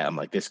movies, that I'm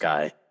like, this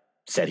guy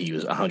said he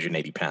was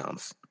 180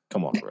 pounds.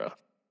 Come on, bro.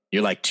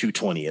 You're like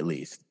 220 at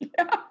least.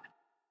 Yeah.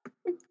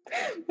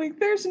 Like,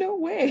 there's no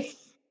way.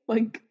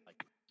 Like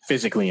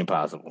physically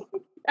impossible.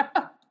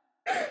 Yeah.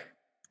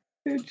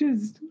 It's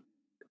just,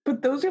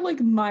 but those are like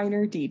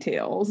minor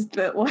details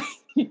that like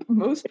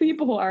most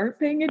people aren't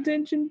paying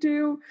attention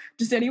to.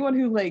 Just anyone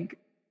who like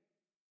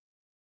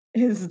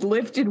has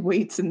lifted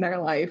weights in their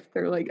life,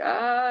 they're like,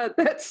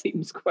 that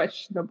seems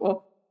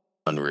questionable.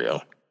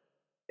 Unreal.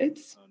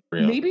 It's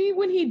unreal. Maybe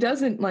when he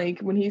doesn't, like,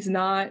 when he's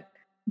not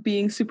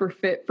being super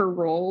fit for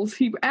roles,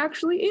 he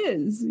actually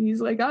is.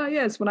 He's like,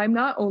 yes, when I'm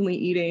not only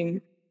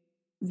eating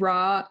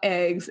raw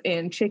eggs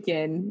and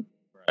chicken.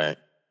 Right.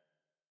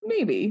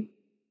 Maybe.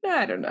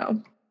 I don't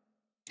know.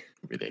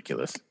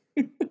 Ridiculous.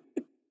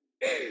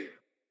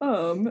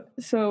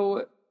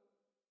 So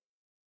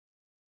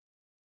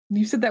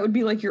you said that would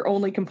be like your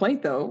only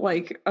complaint though,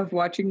 like of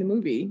watching the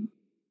movie.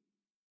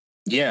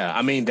 Yeah,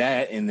 I mean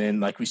that, and then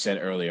like we said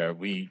earlier,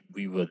 we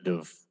would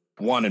have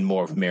wanted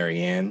more of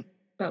Marianne.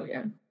 Oh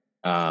yeah.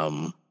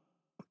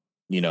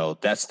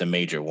 That's the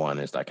major one,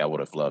 is like I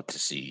would have loved to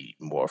see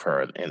more of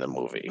her in the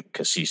movie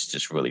because she's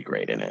just really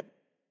great in it.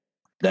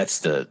 That's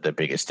the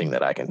biggest thing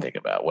that I can think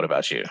about. What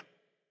about you?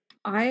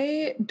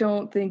 I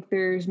don't think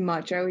there's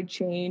much I would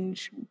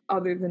change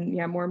other than,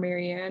 more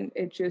Marianne.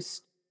 It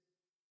just,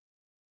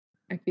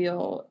 I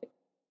feel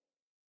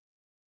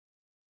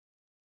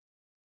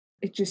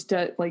it just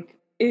does, like,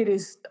 it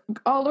is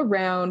all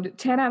around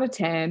 10 out of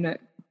 10.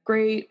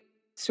 Great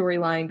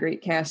storyline,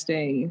 great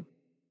casting.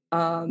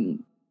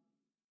 And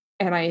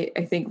I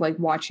think like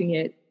watching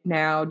it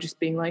now, just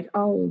being like,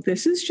 oh,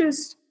 this is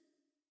just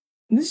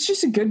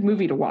a good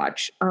movie to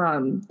watch.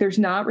 There's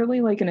not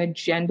really like an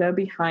agenda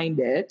behind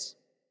it.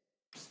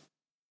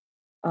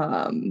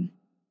 And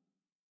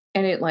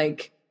it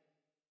like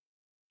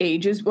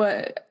ages,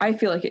 but I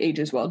feel like it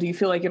ages well. Do you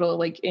feel like it'll,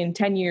 like, in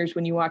 10 years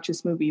when you watch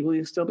this movie, will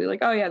you still be like,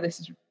 oh yeah, this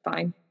is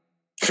fine?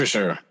 For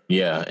sure.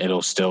 Yeah,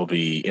 it'll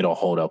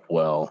hold up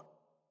well.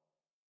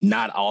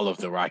 Not all of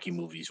the Rocky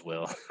movies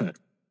will,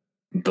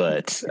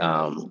 but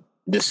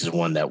this is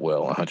one that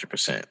will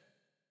 100%.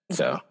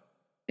 So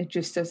it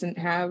just doesn't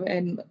have,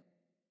 and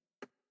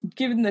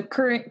given the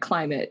current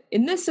climate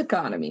in this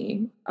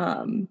economy,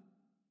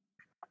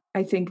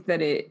 I think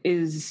that it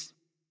is,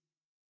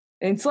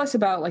 and it's less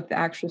about like the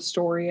actual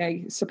story,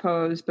 I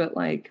suppose, but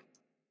like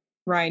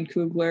Ryan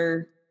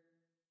Coogler,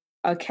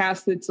 a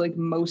cast that's like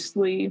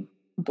mostly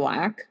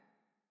Black.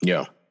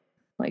 Yeah.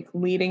 Like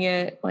leading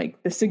it,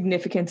 like the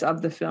significance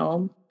of the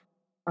film.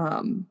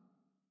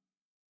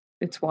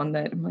 It's one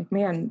that I'm like,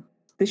 man,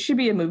 this should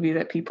be a movie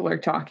that people are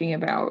talking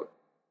about.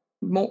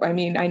 I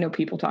mean, I know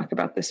people talk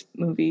about this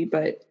movie,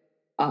 but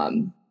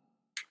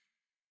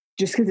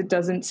just because it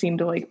doesn't seem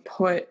to like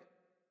put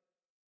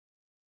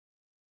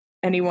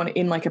anyone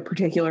in like a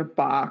particular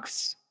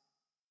box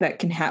that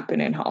can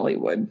happen in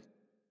Hollywood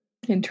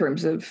in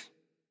terms of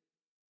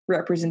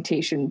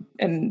representation,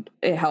 and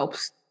it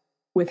helps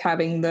with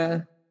having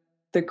the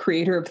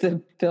creator of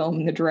the film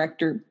and the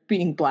director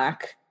being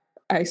Black,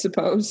 I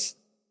suppose.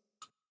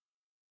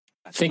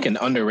 I think an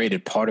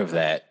underrated part of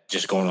that,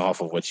 just going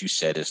off of what you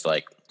said, is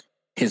like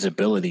his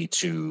ability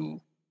to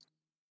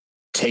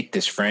take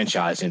this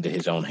franchise into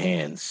his own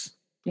hands.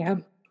 Yeah.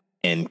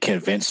 And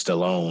convince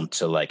Stallone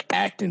to like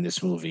act in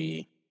this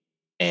movie.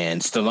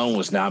 And Stallone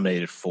was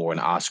nominated for an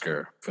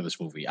Oscar for this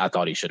movie. I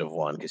thought he should have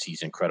won because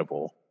he's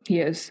incredible. He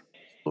is.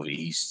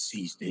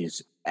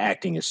 His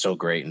acting is so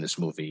great in this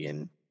movie,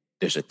 and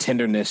there's a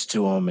tenderness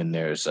to him, and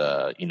there's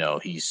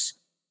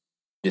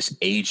this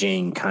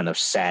aging kind of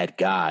sad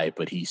guy,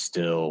 but he's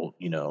still,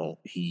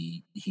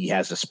 he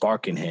has a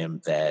spark in him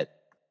that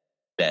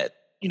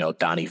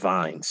Donnie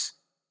finds,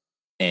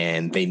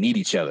 and they need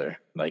each other.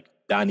 Like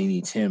Donnie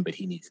needs him, but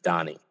he needs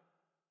Donnie.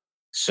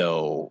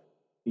 So,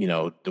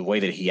 the way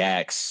that he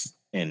acts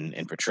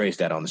and portrays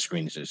that on the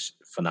screen is just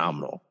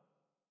phenomenal.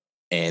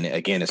 And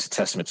again, it's a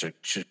testament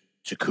to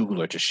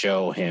Coogler to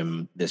show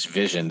him this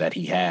vision that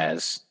he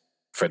has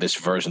for this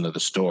version of the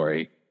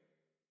story.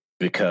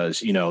 Because,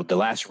 the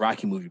last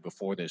Rocky movie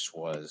before this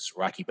was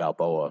Rocky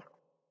Balboa,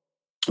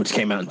 which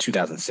came out in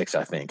 2006,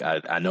 I think.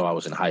 I know I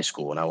was in high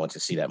school and I went to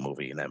see that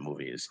movie, and that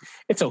movie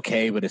it's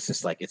okay, but it's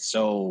just like, it's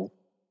so,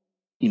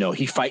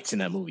 he fights in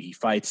that movie. He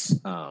fights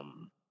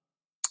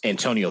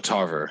Antonio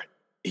Tarver.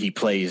 He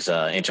plays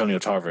Antonio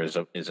Tarver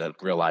is a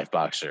real life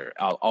boxer.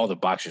 All the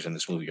boxers in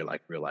this movie are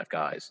like real life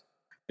guys.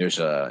 There's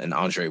an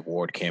Andre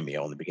Ward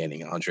cameo in the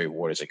beginning. Andre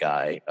Ward is a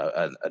guy,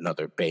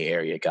 another Bay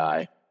Area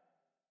guy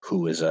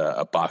who is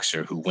a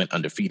boxer who went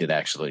undefeated,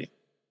 actually.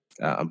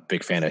 I'm a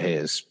big fan of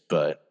his.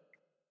 But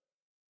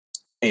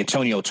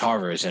Antonio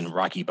Tarver is in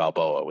Rocky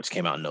Balboa, which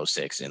came out in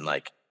 2006. And,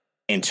 like,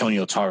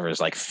 Antonio Tarver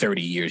is, like,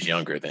 30 years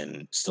younger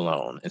than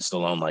Stallone. And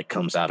Stallone, like,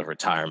 comes out of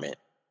retirement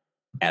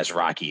as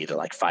Rocky to,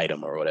 like, fight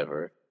him or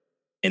whatever.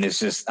 And it's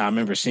just, I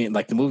remember seeing,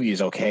 like, the movie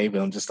is okay,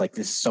 but I'm just like,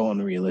 this is so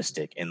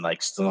unrealistic. And,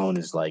 like, Stallone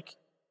is, like,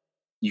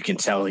 you can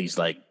tell he's,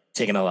 like,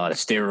 taking a lot of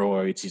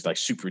steroids. He's like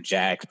super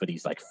jacked, but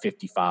he's like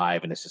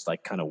 55, and it's just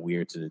like kind of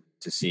weird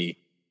to see.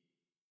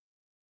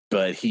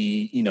 But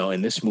he,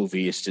 in this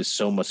movie, it's just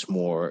so much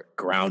more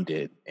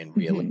grounded and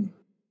real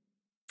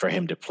for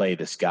him to play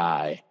this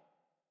guy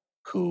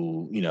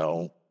who,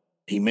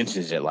 he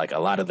mentions it, like a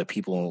lot of the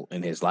people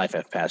in his life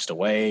have passed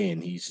away,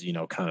 and he's,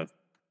 kind of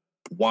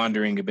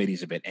wandering a bit.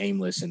 He's a bit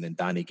aimless, and then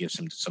Donnie gives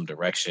him some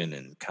direction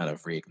and kind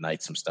of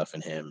reignites some stuff in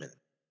him and,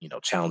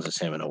 challenges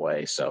him in a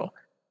way. So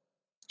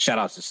shout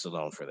out to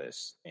Stallone for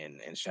this, and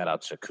shout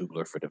out to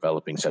Coogler for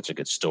developing such a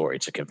good story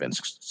to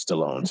convince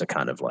Stallone to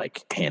kind of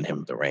like hand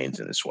him the reins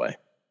in this way.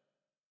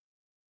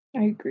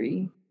 I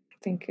agree. I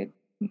think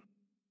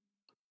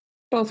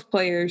both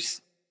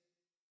players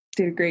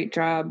did a great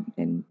job,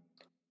 and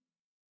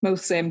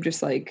mostly I'm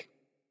just like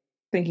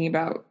thinking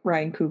about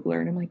Ryan Coogler,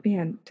 and I'm like,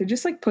 man, to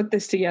just like put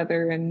this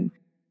together and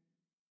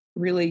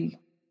really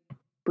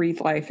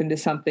breathe life into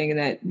something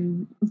that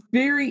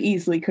very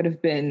easily could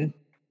have been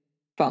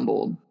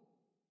fumbled.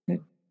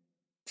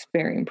 It's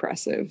very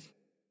impressive.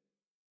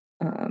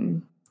 Do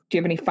you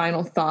have any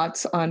final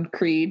thoughts on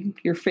Creed,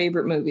 your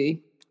favorite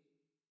movie?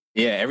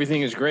 Yeah,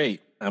 everything is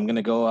great. I'm going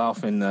to go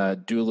off and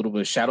do a little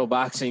bit of shadow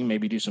boxing,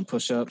 maybe do some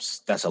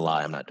push-ups. That's a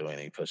lie. I'm not doing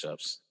any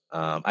push-ups.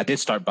 I did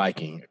start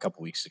biking a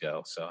couple weeks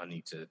ago, so I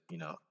need to,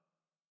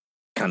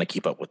 kind of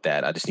keep up with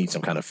that. I just need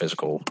some kind of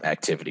physical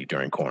activity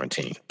during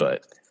quarantine.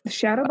 But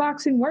shadow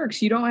boxing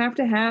works. You don't have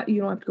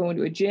to go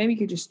into a gym. You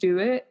could just do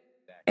it.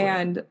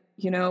 Exactly.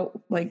 And,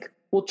 like,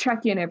 we'll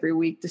check in every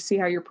week to see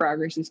how your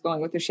progress is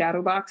going with the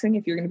shadow boxing,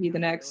 if you're going to be the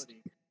next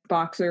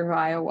boxer of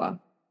Iowa.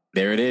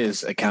 There it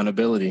is.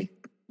 Accountability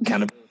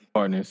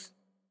partners.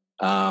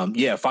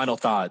 Final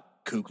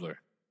thought, Coogler.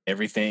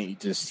 Everything,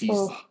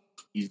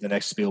 he's the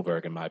next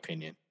Spielberg, in my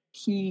opinion.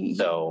 Good.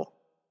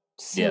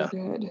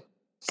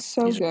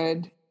 So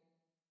good.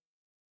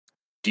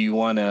 Do you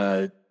want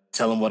to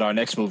tell them what our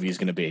next movie is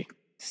going to be?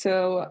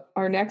 So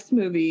our next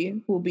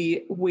movie will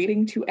be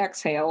Waiting to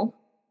Exhale.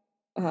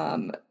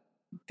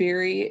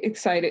 Very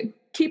excited,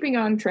 keeping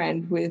on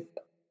trend with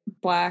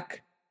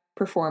Black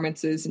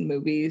performances in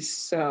movies.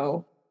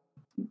 So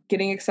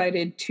getting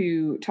excited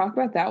to talk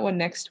about that one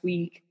next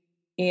week.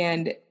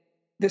 And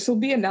this will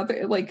be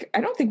another, like, I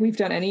don't think we've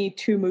done any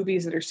two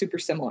movies that are super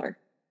similar.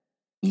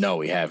 No,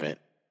 we haven't.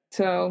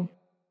 So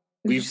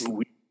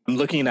I'm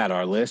looking at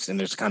our list, and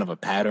there's kind of a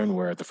pattern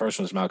where the first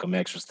one was Malcolm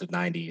X, was the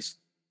 90s,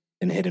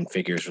 then Hidden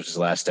Figures, which was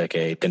last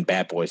decade, then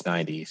Bad Boys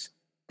 90s,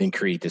 then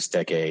Creed this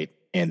decade,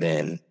 and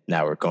then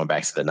now we're going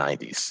back to the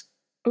 90s.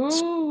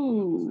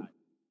 Ooh.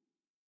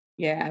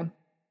 Yeah.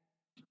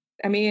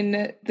 I mean,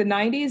 the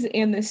 90s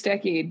and this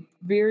decade,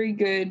 very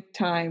good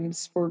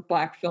times for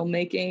Black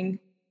filmmaking.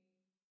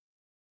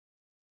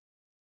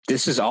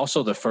 This is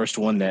also the first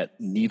one that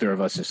neither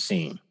of us has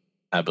seen,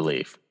 I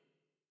believe.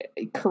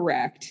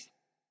 Correct.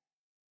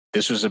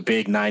 This was a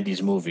big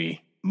 90s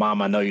movie.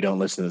 Mom, I know you don't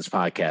listen to this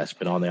podcast,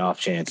 but on the off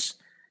chance,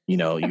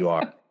 you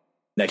are.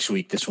 Next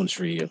week, this one's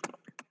for you.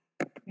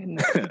 And,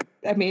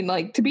 I mean,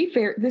 like, to be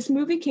fair, this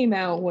movie came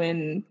out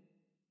when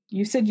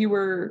you said you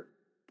were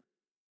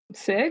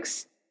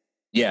 6?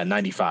 Yeah,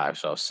 95,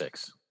 so I was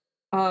 6.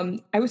 I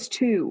was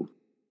 2.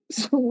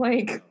 So,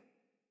 like,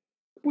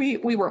 we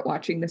weren't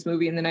watching this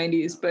movie in the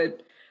 90s,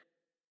 but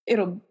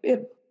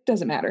it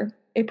doesn't matter.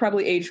 It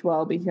probably aged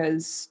well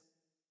because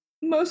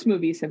most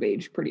movies have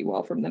aged pretty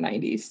well from the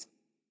 90s.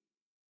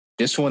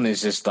 This one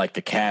is just like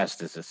the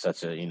cast is just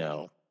such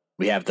a,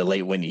 we have the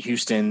late Whitney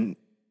Houston.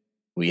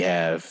 We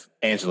have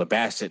Angela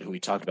Bassett, who we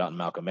talked about in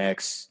Malcolm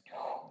X.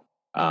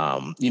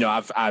 I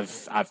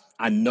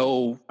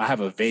know I have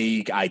a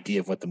vague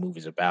idea of what the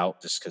movie's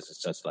about just because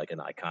it's such like an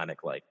iconic,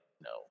 like,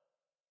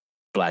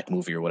 Black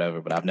movie or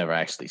whatever, but I've never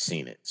actually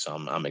seen it. So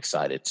I'm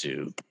excited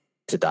to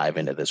dive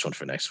into this one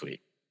for next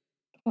week.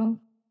 Well,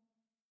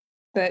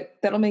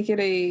 that'll make it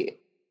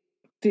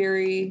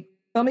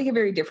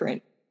very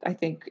different, I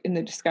think, in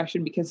the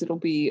discussion, because it'll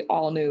be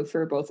all new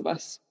for both of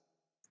us.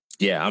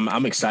 Yeah,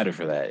 I'm excited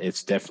for that.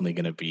 It's definitely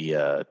going to be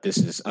this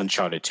is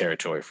uncharted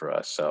territory for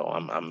us. So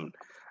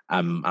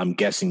I'm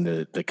guessing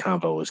the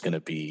combo is going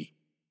to be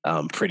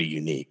pretty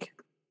unique.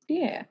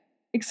 Yeah,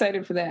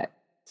 excited for that.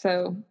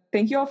 So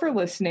thank you all for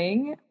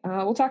listening.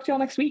 We'll talk to you all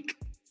next week.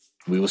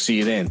 We will see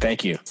you then.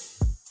 Thank you.